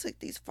and I took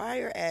these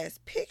fire ass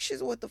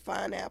pictures with the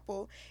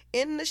pineapple,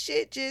 and the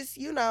shit just,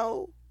 you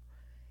know,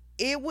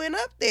 it went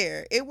up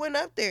there. It went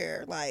up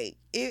there. Like,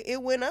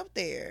 it went up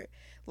there.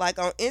 Like,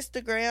 on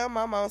Instagram,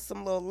 I'm on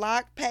some little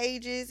lock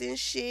pages and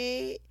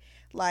shit.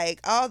 Like,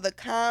 all the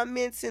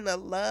comments and the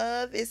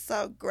love is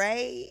so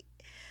great.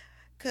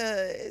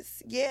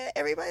 Cause, yeah,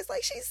 everybody's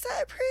like, she's so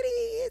pretty.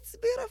 It's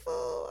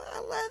beautiful. I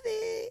love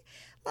it.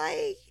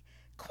 Like,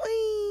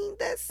 queen,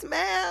 that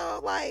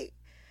smile. Like,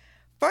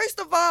 first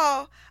of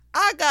all,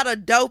 I got a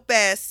dope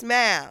ass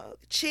smile.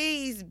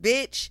 Cheese,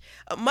 bitch.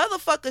 A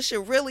motherfucker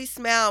should really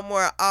smile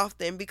more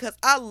often because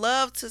I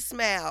love to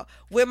smile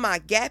with my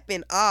gap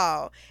and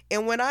all.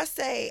 And when I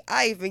say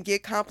I even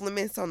get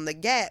compliments on the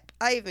gap,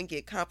 I even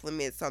get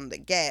compliments on the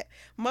gap.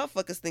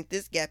 Motherfuckers think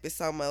this gap is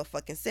so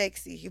motherfucking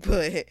sexy,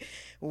 but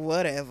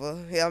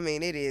whatever. I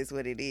mean, it is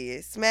what it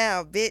is.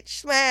 Smile, bitch,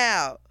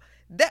 smile.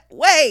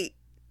 Wait,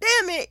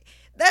 damn it.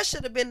 That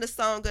should have been the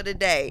song of the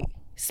day.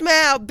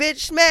 Smile, bitch,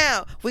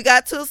 smile. We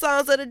got 2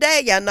 songs of the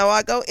day. Y'all know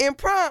I go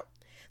impromptu.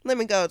 Let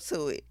me go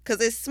to it. Because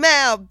it's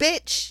smile,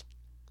 bitch.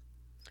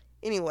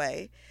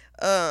 Anyway,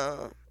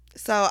 Um,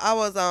 so I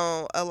was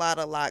on a lot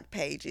of lock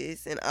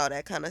pages and all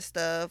that kind of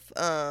stuff.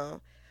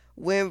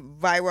 Went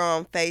viral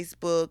on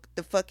Facebook.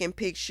 The fucking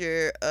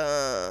picture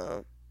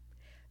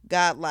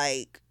got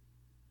like,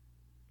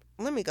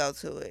 let me go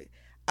to it.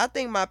 I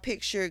think my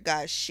picture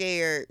got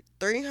shared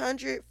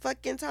 300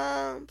 fucking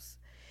times.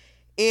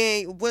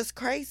 And what's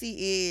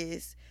crazy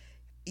is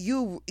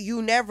you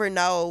never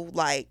know,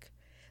 like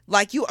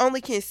you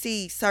only can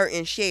see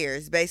certain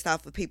shares based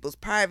off of people's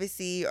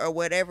privacy or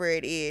whatever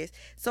it is.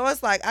 So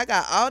it's like I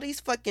got all these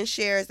fucking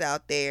shares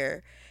out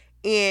there,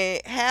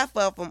 and half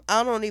of them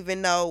I don't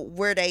even know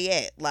where they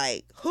at.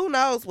 Like, who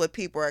knows what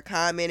people are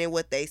commenting,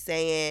 what they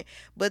saying,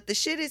 but the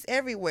shit is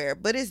everywhere.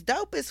 But it's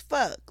dope as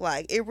fuck.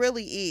 Like, it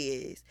really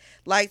is.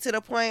 Like, to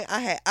the point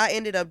I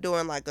ended up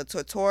doing like a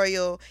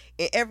tutorial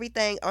and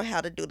everything on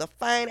how to do the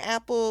fine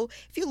apple.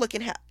 If you're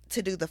looking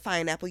to do the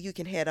fine apple, you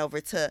can head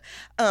over to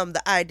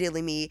the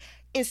Ideally Me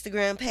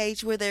Instagram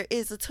page, where there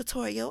is a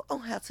tutorial on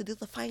how to do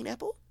the fine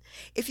apple.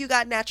 If you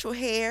got natural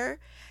hair,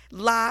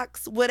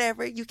 locks,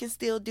 whatever, you can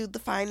still do the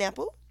fine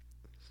apple,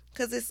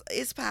 because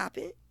it's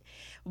popping.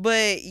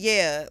 But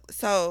yeah,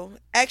 so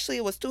actually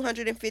it was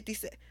 250.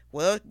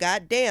 Well,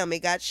 goddamn, it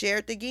got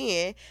shared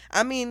again.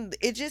 I mean,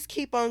 it just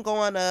keep on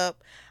going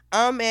up.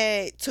 I'm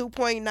at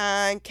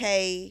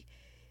 2.9K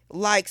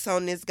likes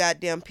on this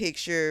goddamn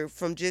picture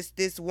from just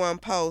this one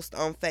post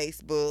on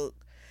Facebook.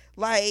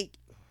 Like,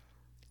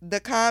 the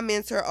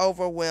comments are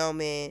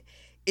overwhelming.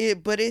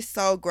 But it's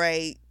so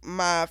great.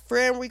 My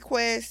friend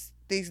requests,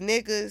 these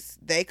niggas,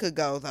 they could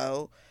go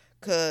though.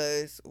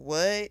 Cause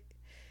what?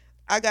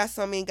 I got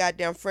so many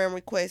goddamn friend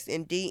requests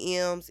in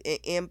DMs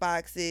and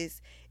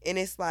inboxes, and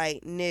it's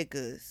like,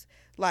 niggas.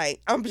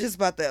 Like, I'm just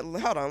about to,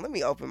 hold on, let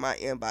me open my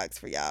inbox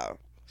for y'all.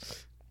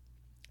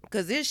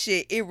 Cause this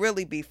shit, it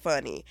really be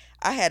funny.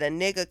 I had a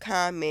nigga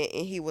comment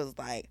and he was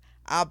like,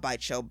 I'll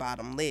bite your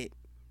bottom lip.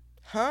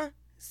 Huh?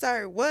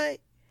 Sir, what?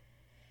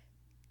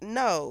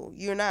 No,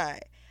 you're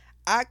not.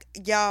 I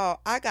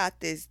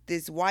got this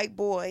white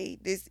boy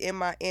this in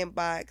my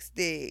inbox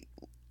that,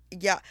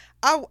 y'all,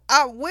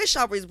 I wish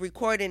I was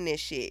recording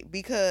this shit,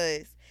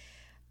 because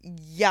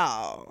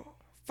y'all,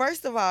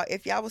 first of all,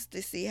 if y'all was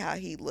to see how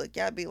he looked,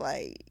 y'all be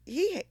like,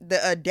 the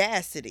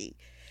audacity.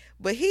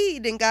 But he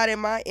then got in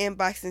my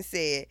inbox and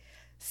said,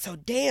 so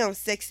damn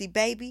sexy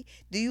baby,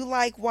 do you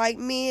like white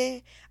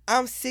men?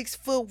 I'm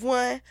 6'1",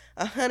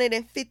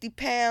 150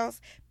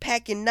 pounds,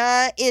 packing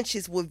 9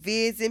 inches with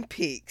vids and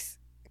pics.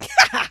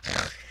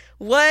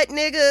 What,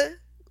 nigga?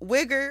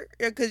 Wigger?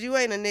 Because you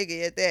ain't a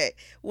nigga at that.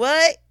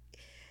 What?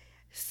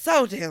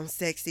 So damn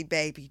sexy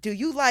baby, do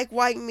you like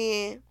white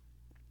men?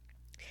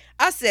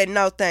 I said,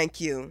 no thank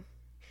you.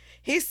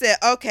 He said,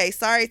 okay,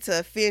 sorry to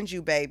offend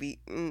you, baby.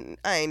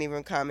 I ain't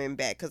even coming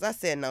back, because I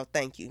said no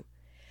thank you.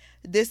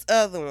 This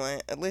other one,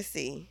 let's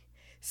see.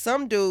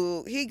 Some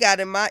dude, he got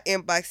in my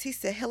inbox. He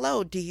said,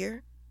 hello,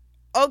 dear.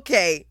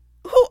 Okay,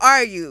 who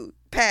are you,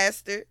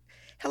 pastor?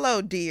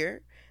 Hello,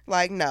 dear.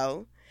 Like,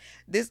 no.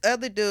 This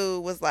other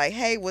dude was like,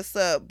 hey, what's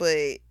up?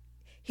 But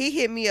he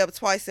hit me up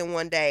twice in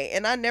one day.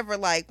 And I never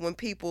like when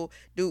people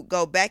do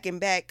go back and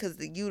back, because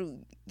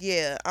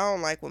yeah, I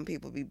don't like when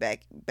people be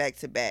back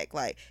to back.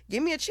 Like,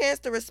 give me a chance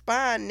to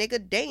respond,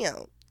 nigga.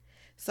 Damn.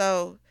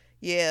 So,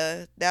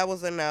 yeah, that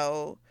was a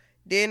no.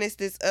 Then it's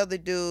this other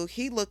dude.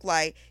 He looked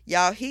like,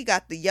 y'all, he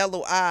got the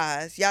yellow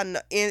eyes. Y'all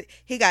know,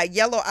 he got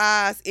yellow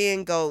eyes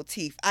and gold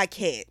teeth. I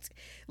can't.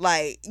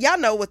 Like, y'all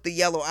know what the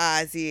yellow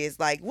eyes is.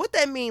 Like, what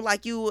that mean?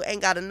 Like, you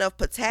ain't got enough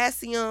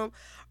potassium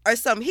or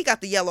something. He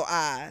got the yellow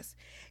eyes.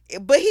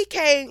 But he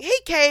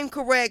came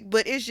correct,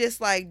 but it's just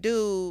like,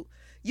 dude,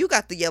 you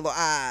got the yellow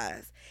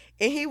eyes.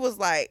 And he was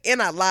like,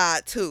 and I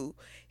lied too.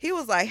 He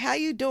was like, how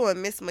you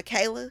doing, Miss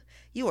Michaela?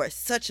 You are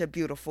such a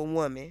beautiful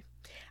woman.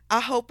 I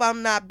hope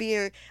I'm not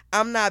being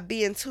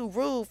too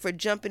rude for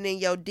jumping in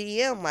your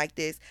DM like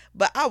this,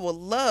 but I would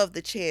love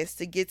the chance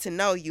to get to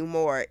know you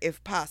more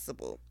if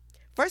possible.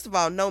 First of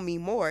all, know me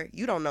more.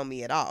 You don't know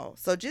me at all.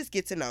 So just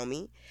get to know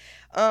me.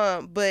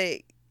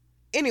 But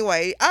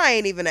anyway, I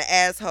ain't even an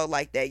asshole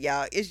like that,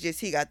 y'all. It's just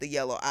he got the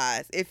yellow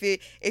eyes. If he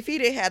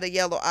didn't have the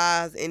yellow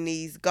eyes and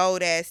these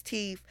gold ass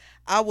teeth,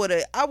 I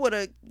woulda,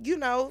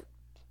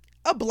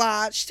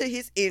 obliged to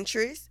his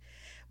interest.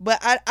 But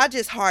I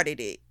just hearted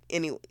it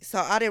anyway, so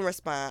I didn't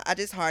respond. I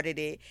just hearted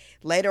it.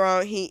 Later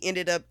on, he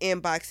ended up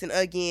inboxing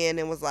again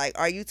and was like,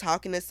 are you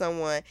talking to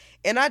someone?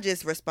 And I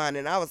just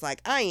responded. I was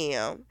like, I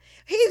am.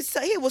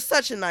 He was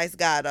such a nice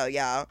guy though,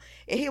 y'all.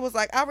 And he was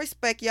like, I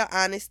respect your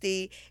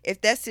honesty. If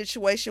that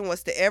situation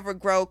was to ever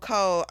grow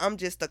cold, I'm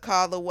just a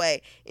call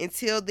away.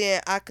 Until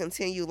then, I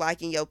continue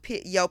liking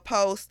your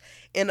posts,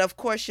 and of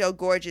course your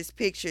gorgeous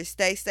pictures.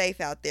 Stay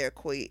safe out there,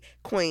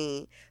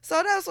 queen.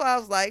 So that's why I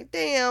was like,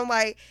 damn,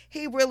 like,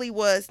 he really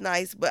was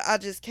nice, but I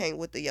just can't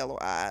with the yellow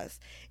eyes.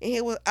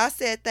 And I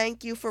said,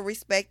 thank you for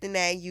respecting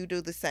that. You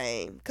do the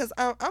same, cause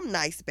I'm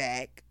nice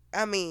back.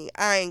 I mean,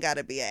 I ain't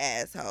gotta be an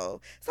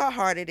asshole. So I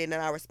hearted it and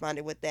I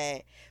responded with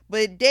that.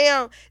 But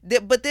damn,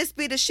 but this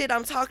be the shit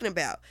I'm talking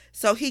about.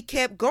 So he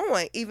kept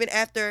going even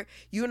after,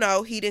 he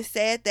done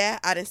said that.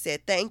 I done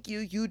said thank you.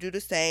 You do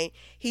the same.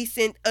 He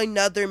sent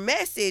another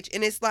message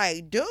and it's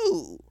like,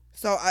 dude.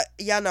 So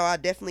y'all know I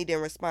definitely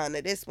didn't respond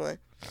to this one.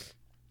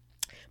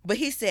 But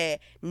he said,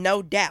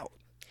 no doubt.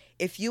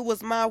 If you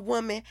was my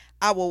woman,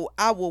 I will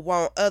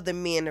want other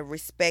men to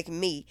respect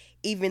me,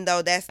 even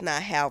though that's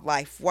not how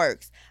life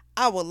works.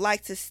 I would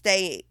like to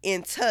stay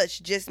in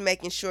touch, just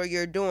making sure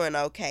you're doing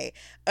okay.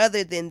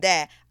 Other than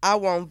that, I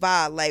won't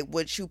violate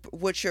what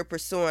you're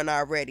pursuing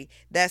already.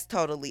 That's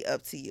totally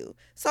up to you.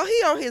 So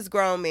he on his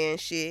grown man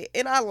shit,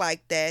 and I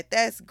like that.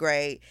 That's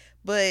great.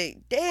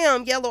 But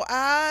damn, yellow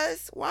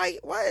eyes. Why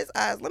his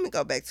eyes? Let me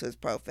go back to his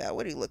profile.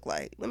 What do he look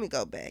like? Let me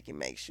go back and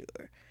make sure.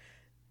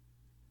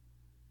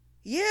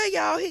 Yeah,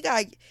 y'all, he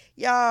got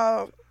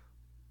y'all,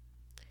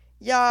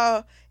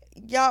 y'all,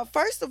 y'all.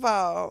 First of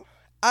all,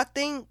 I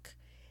think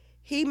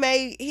he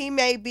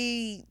may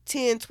be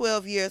 10,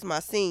 12 years my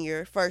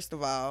senior. First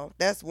of all,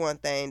 that's one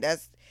thing.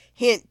 That's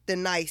hint the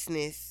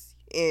niceness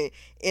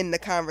in the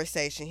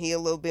conversation. He a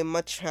little bit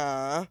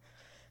mature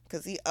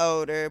because he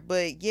older,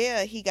 but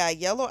yeah, he got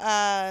yellow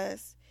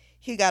eyes.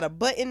 He got a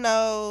button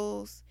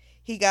nose.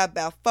 He got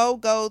about 4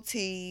 gold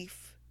teeth.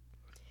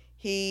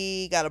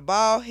 He got a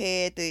bald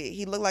head.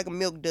 He looked like a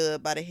milk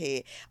dud by the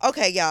head.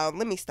 Okay, y'all,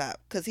 let me stop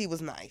because he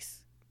was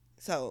nice.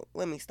 So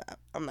let me stop.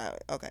 I'm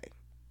not okay.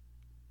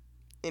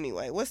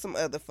 Anyway, what's some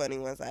other funny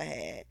ones I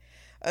had?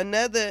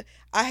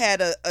 I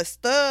had a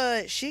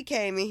stud. She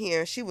came in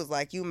here and she was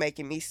like, "You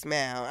making me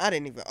smile." I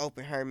didn't even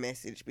open her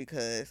message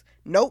because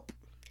nope.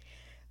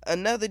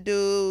 Another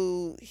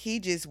dude, he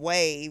just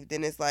waved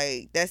and it's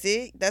like, "That's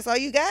it? That's all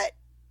you got?"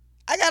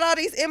 I got all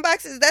these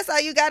inboxes. That's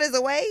all you got is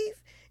a wave?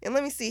 And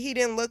let me see. He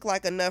didn't look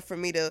like enough for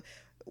me to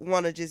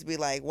want to just be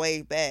like,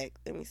 wave back.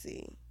 Let me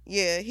see.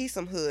 Yeah, he's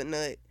some hood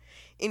nut.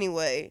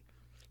 Anyway,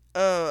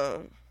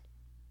 um,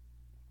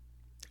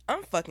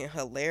 I'm fucking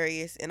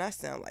hilarious and I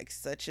sound like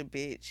such a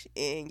bitch.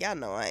 And y'all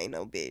know I ain't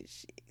no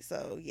bitch.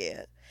 So,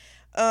 yeah.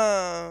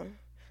 Um,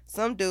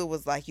 some dude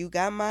was like, "You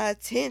got my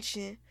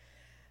attention."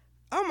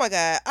 Oh my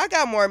god, I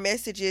got more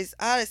messages.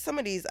 Some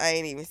of these I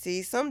ain't even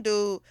see. Some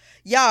dude,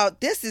 y'all,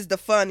 this is the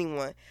funny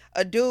one.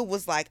 A dude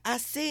was like, "I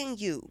seen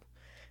you."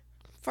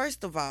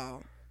 First of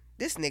all,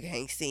 this nigga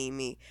ain't seen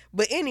me.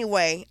 But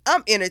anyway,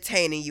 I'm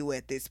entertaining you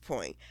at this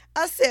point.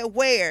 I said,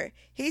 "Where?"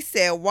 He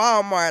said,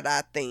 "Walmart,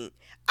 I think."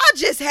 I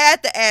just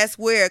had to ask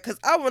where because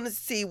I want to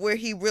see where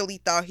he really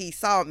thought he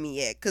saw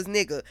me at. Because,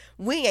 nigga,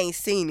 we ain't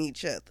seen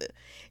each other.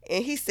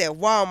 And he said,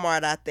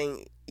 "Walmart, I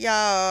think."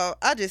 Y'all,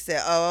 I just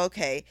said, "Oh,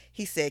 okay."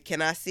 He said,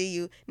 "Can I see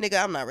you?"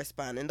 Nigga, I'm not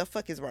responding. The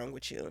fuck is wrong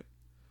with you?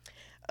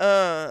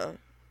 Uh,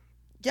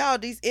 y'all,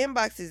 these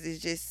inboxes is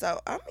just so,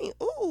 I mean,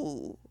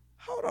 ooh,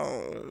 hold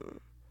on.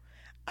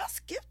 I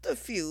skipped a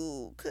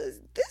few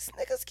because this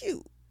nigga's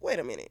cute. Wait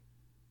a minute.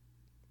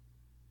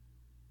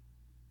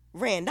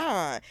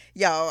 Randon.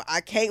 Y'all,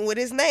 I can't with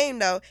his name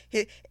though.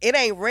 It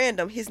ain't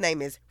random. His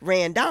name is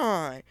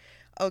Randon.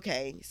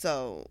 Okay,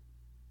 so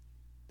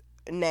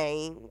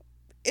name.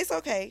 It's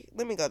okay.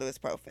 Let me go to his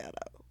profile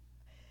though.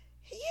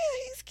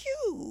 Yeah, he's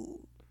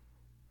cute.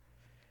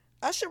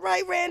 I should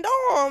write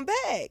Randon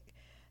back.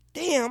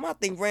 Damn, I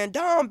think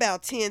Randon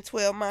about 10,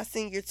 12 my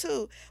senior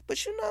too.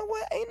 But you know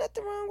what? Ain't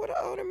nothing wrong with an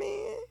older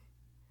man.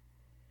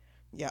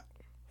 Yeah.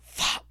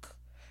 Fuck.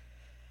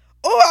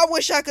 Oh, I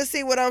wish I could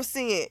see what I'm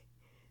seeing.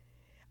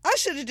 I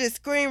should have just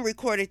screen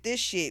recorded this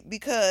shit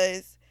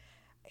because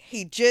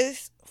he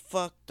just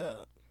fucked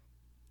up.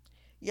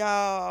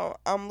 Y'all,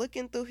 I'm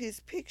looking through his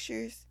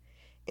pictures.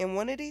 In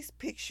one of these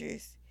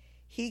pictures,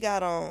 he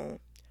got on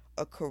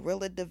a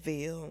Corilla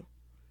DeVille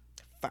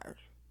fur.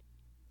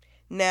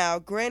 Now,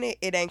 granted,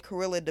 it ain't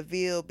Corilla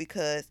DeVille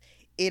because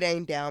it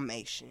ain't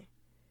Dalmatian.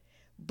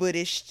 But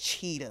it's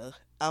cheetah.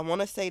 I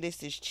want to say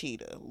this is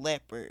cheetah,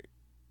 leopard,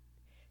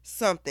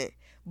 something.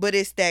 But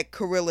it's that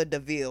Corilla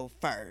DeVille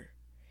fur.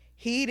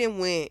 He done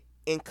went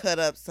and cut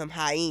up some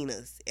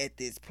hyenas at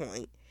this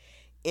point,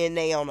 and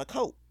they on a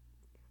coat.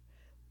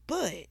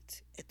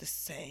 But at the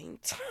same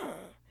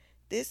time,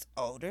 this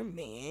older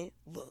man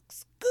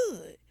looks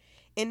good.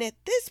 And at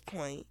this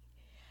point,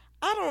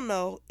 I don't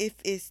know if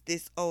it's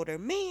this older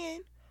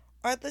man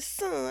or the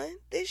son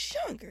that's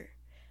younger.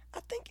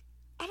 I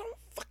don't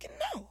fucking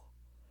know.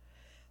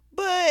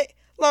 But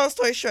long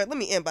story short, let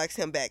me inbox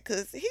him back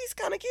because he's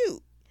kind of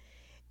cute.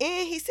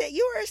 And he said,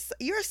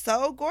 you're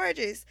so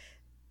gorgeous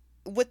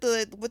with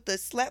the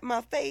slap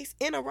my face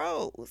in a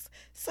rose.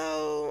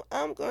 So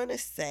I'm going to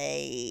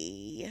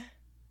say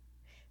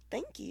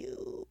thank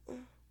you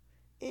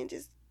and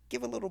just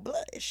give a little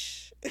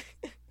blush.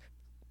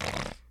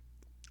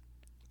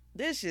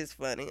 This is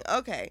funny.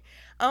 Okay,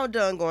 I'm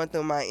done going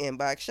through my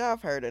inbox. Y'all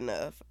have heard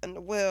enough.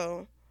 And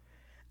well,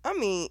 I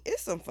mean,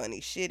 it's some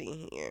funny shit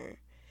in here.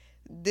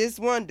 This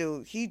one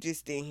dude, he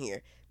just in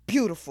here.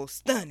 Beautiful,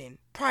 stunning,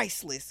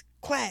 priceless,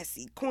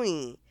 classy,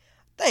 queen.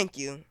 Thank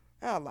you.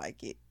 I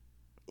like it.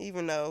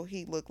 Even though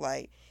he looked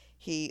like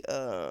he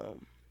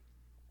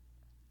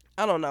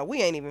I don't know.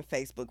 We ain't even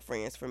Facebook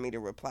friends for me to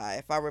reply.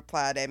 If I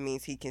reply, that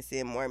means he can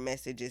send more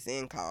messages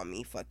and call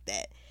me. Fuck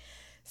that.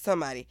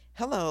 Somebody,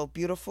 hello,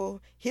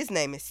 beautiful. His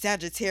name is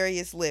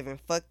Sagittarius Living.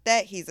 Fuck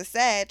that. He's a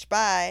Sag.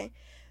 Bye.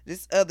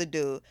 This other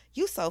dude,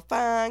 you so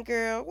fine,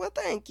 girl. Well,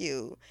 thank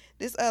you.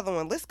 This other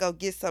one, let's go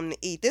get something to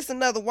eat. This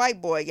another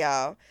white boy,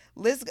 y'all.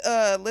 Let's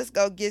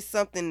go get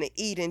something to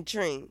eat and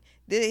drink.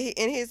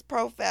 In his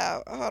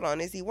profile, hold on,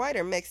 is he white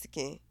or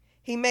Mexican?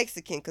 He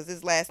Mexican because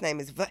his last name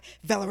is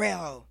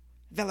Valero.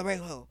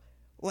 Valero.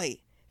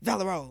 Wait,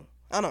 Valero.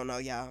 I don't know,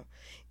 y'all.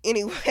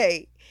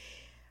 Anyway,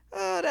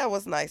 oh, that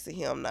was nice of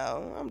him.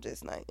 No, I'm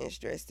just not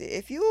interested.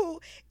 If you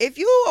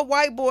a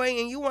white boy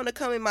and you want to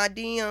come in my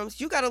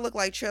DMs, you gotta look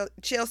like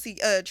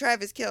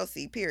Travis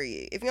Kelsey.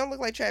 Period. If you don't look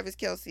like Travis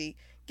Kelsey,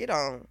 get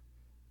on.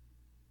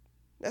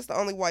 That's the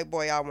only white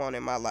boy I want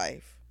in my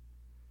life.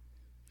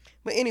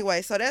 But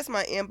anyway, so that's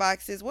my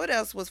inboxes. What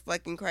else was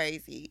fucking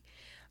crazy?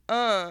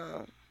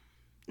 Nothing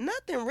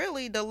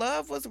really. The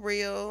love was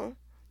real.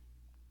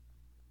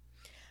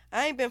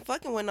 I ain't been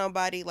fucking with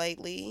nobody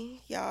lately,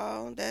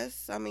 y'all.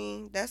 That's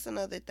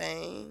another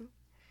thing.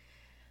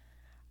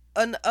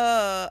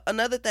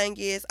 Another thing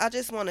is I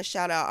just want to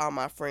shout out all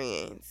my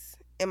friends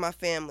and my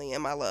family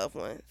and my loved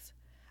ones.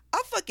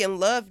 I fucking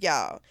love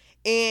y'all.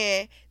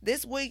 And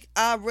this week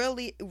I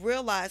really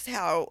realized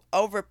how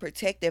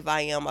overprotective I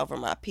am over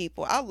my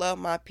people. I love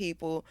my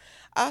people.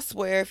 I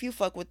swear if you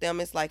fuck with them,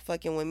 it's like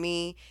fucking with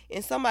me.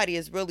 And somebody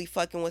is really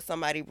fucking with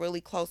somebody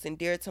really close and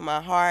dear to my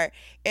heart.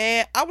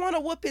 And I want to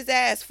whoop his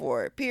ass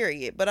for it,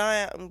 period. But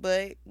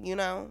you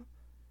know,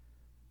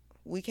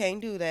 we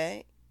can't do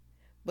that.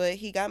 But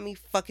he got me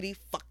fuckity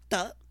fucked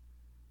up.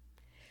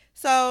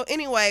 So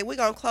anyway, we're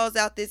gonna close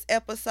out this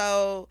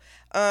episode.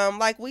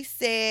 Like we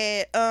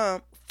said,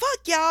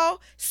 fuck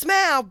y'all.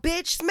 Smile,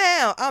 bitch,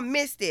 smile. I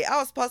missed it. I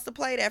was supposed to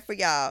play that for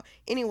y'all.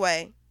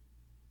 Anyway.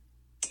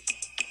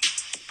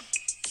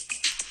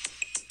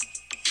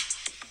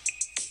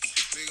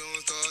 We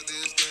gonna start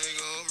this thing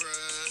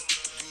alright.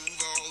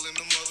 Move all in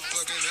the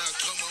motherfucking house.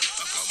 Come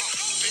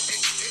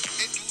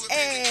on.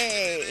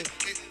 Hey.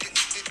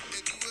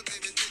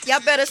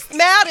 Y'all better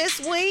smile this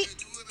week.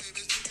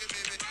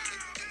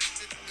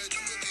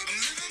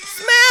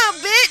 Smile,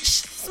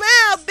 bitch.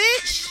 Smile,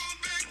 bitch.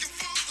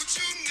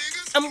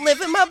 I'm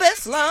living my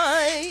best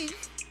life.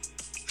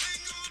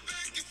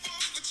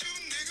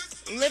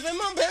 Living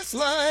my best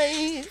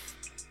life.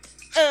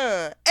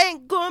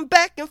 Ain't going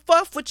back and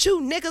forth with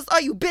you niggas.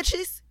 Are you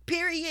bitches?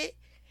 Period.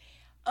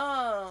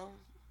 I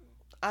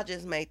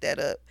just made that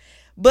up.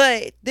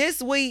 But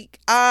this week,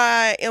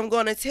 I am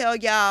going to tell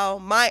y'all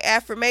my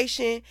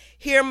affirmation.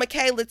 Hear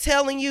Michaela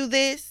telling you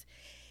this.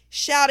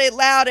 Shout it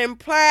loud and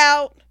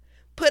proud.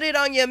 Put it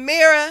on your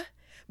mirror.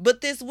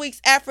 But this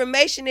week's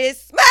affirmation is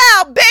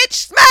smile, bitch,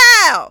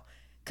 smile.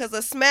 Because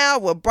a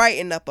smile will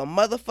brighten up a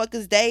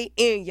motherfucker's day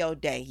in your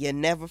day. You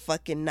never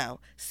fucking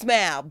know.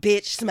 Smile,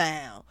 bitch,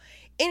 smile.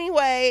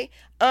 Anyway,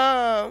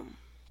 so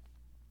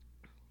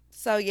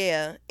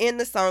yeah, in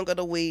the song of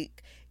the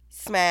week,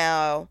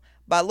 Smile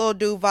by Lil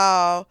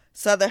Duval,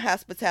 Southern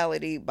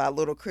Hospitality by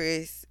Little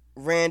Chris,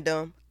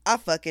 random. I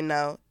fucking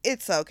know.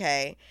 It's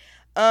okay.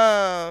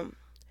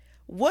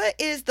 What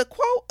is the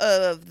quote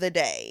of the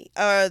day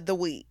or the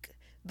week?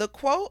 The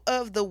quote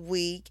of the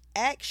week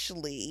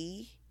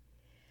actually,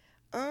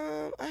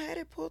 I had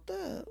it pulled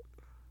up.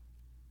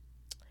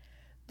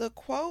 The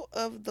quote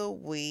of the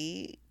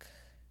week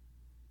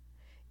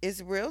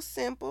is real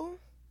simple.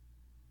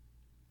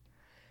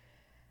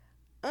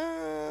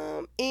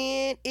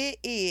 And it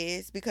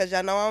is, because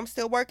y'all know I'm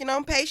still working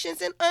on patience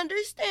and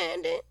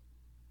understanding.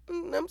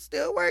 I'm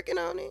still working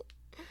on it.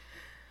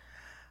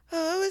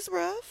 Oh, it's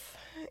rough.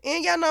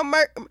 And y'all know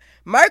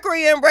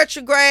Mercury in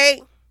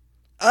retrograde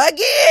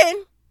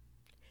again.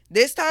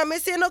 This time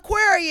it's in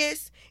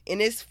Aquarius.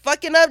 And it's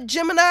fucking up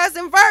Geminis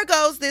and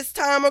Virgos this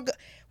time.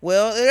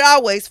 Well, it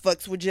always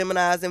fucks with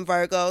Geminis and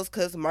Virgos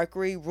because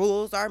Mercury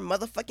rules our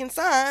motherfucking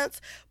signs.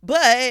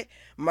 But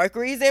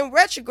Mercury's in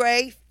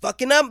retrograde,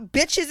 fucking up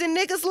bitches and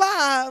niggas'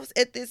 lives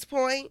at this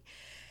point.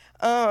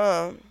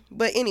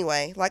 But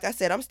anyway, like I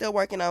said, I'm still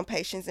working on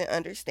patience and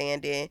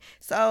understanding.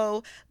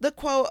 So the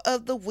quote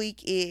of the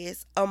week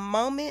is, a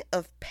moment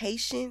of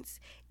patience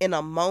in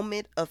a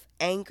moment of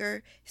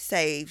anger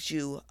saves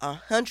you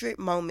 100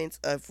 moments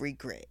of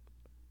regret.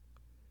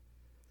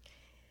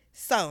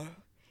 So,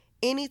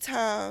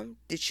 anytime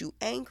that you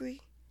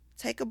angry,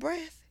 take a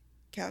breath,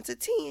 count to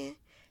 10,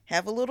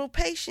 have a little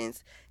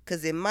patience,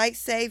 because it might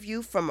save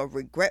you from a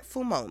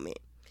regretful moment.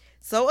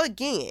 So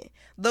again,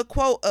 the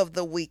quote of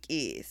the week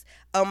is,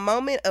 a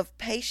moment of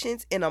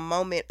patience in a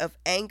moment of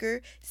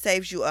anger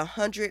saves you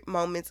 100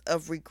 moments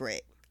of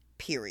regret,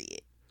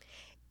 period.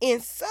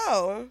 And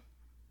so,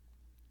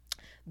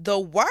 the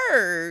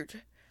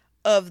word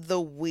of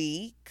the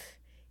week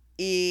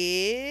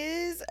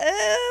is,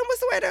 what's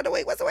the word of the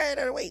week? What's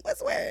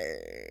the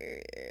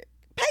word?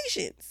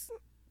 Patience,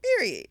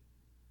 period.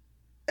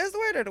 That's the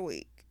word of the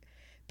week.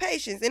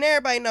 Patience. And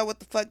everybody know what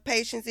the fuck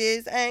patience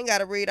is. I ain't got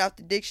to read off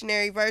the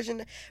dictionary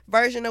version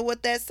of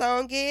what that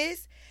song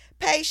is.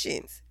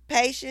 Patience.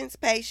 Patience,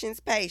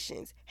 patience,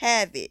 patience.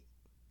 Have it.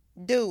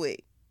 Do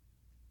it.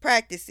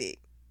 Practice it.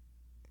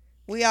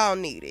 We all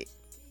need it.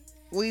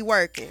 We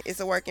working. It's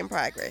a work in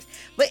progress.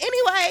 But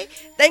anyway,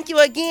 thank you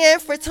again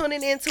for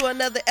tuning in to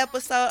another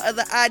episode of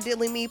the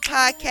Ideally Me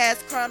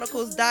Podcast,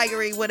 Chronicles,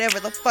 Diary, whatever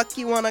the fuck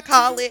you want to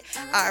call it.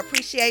 I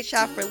appreciate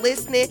y'all for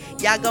listening.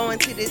 Y'all go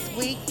into this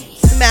week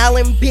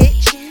smiling,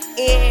 bitch.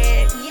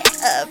 And yeah.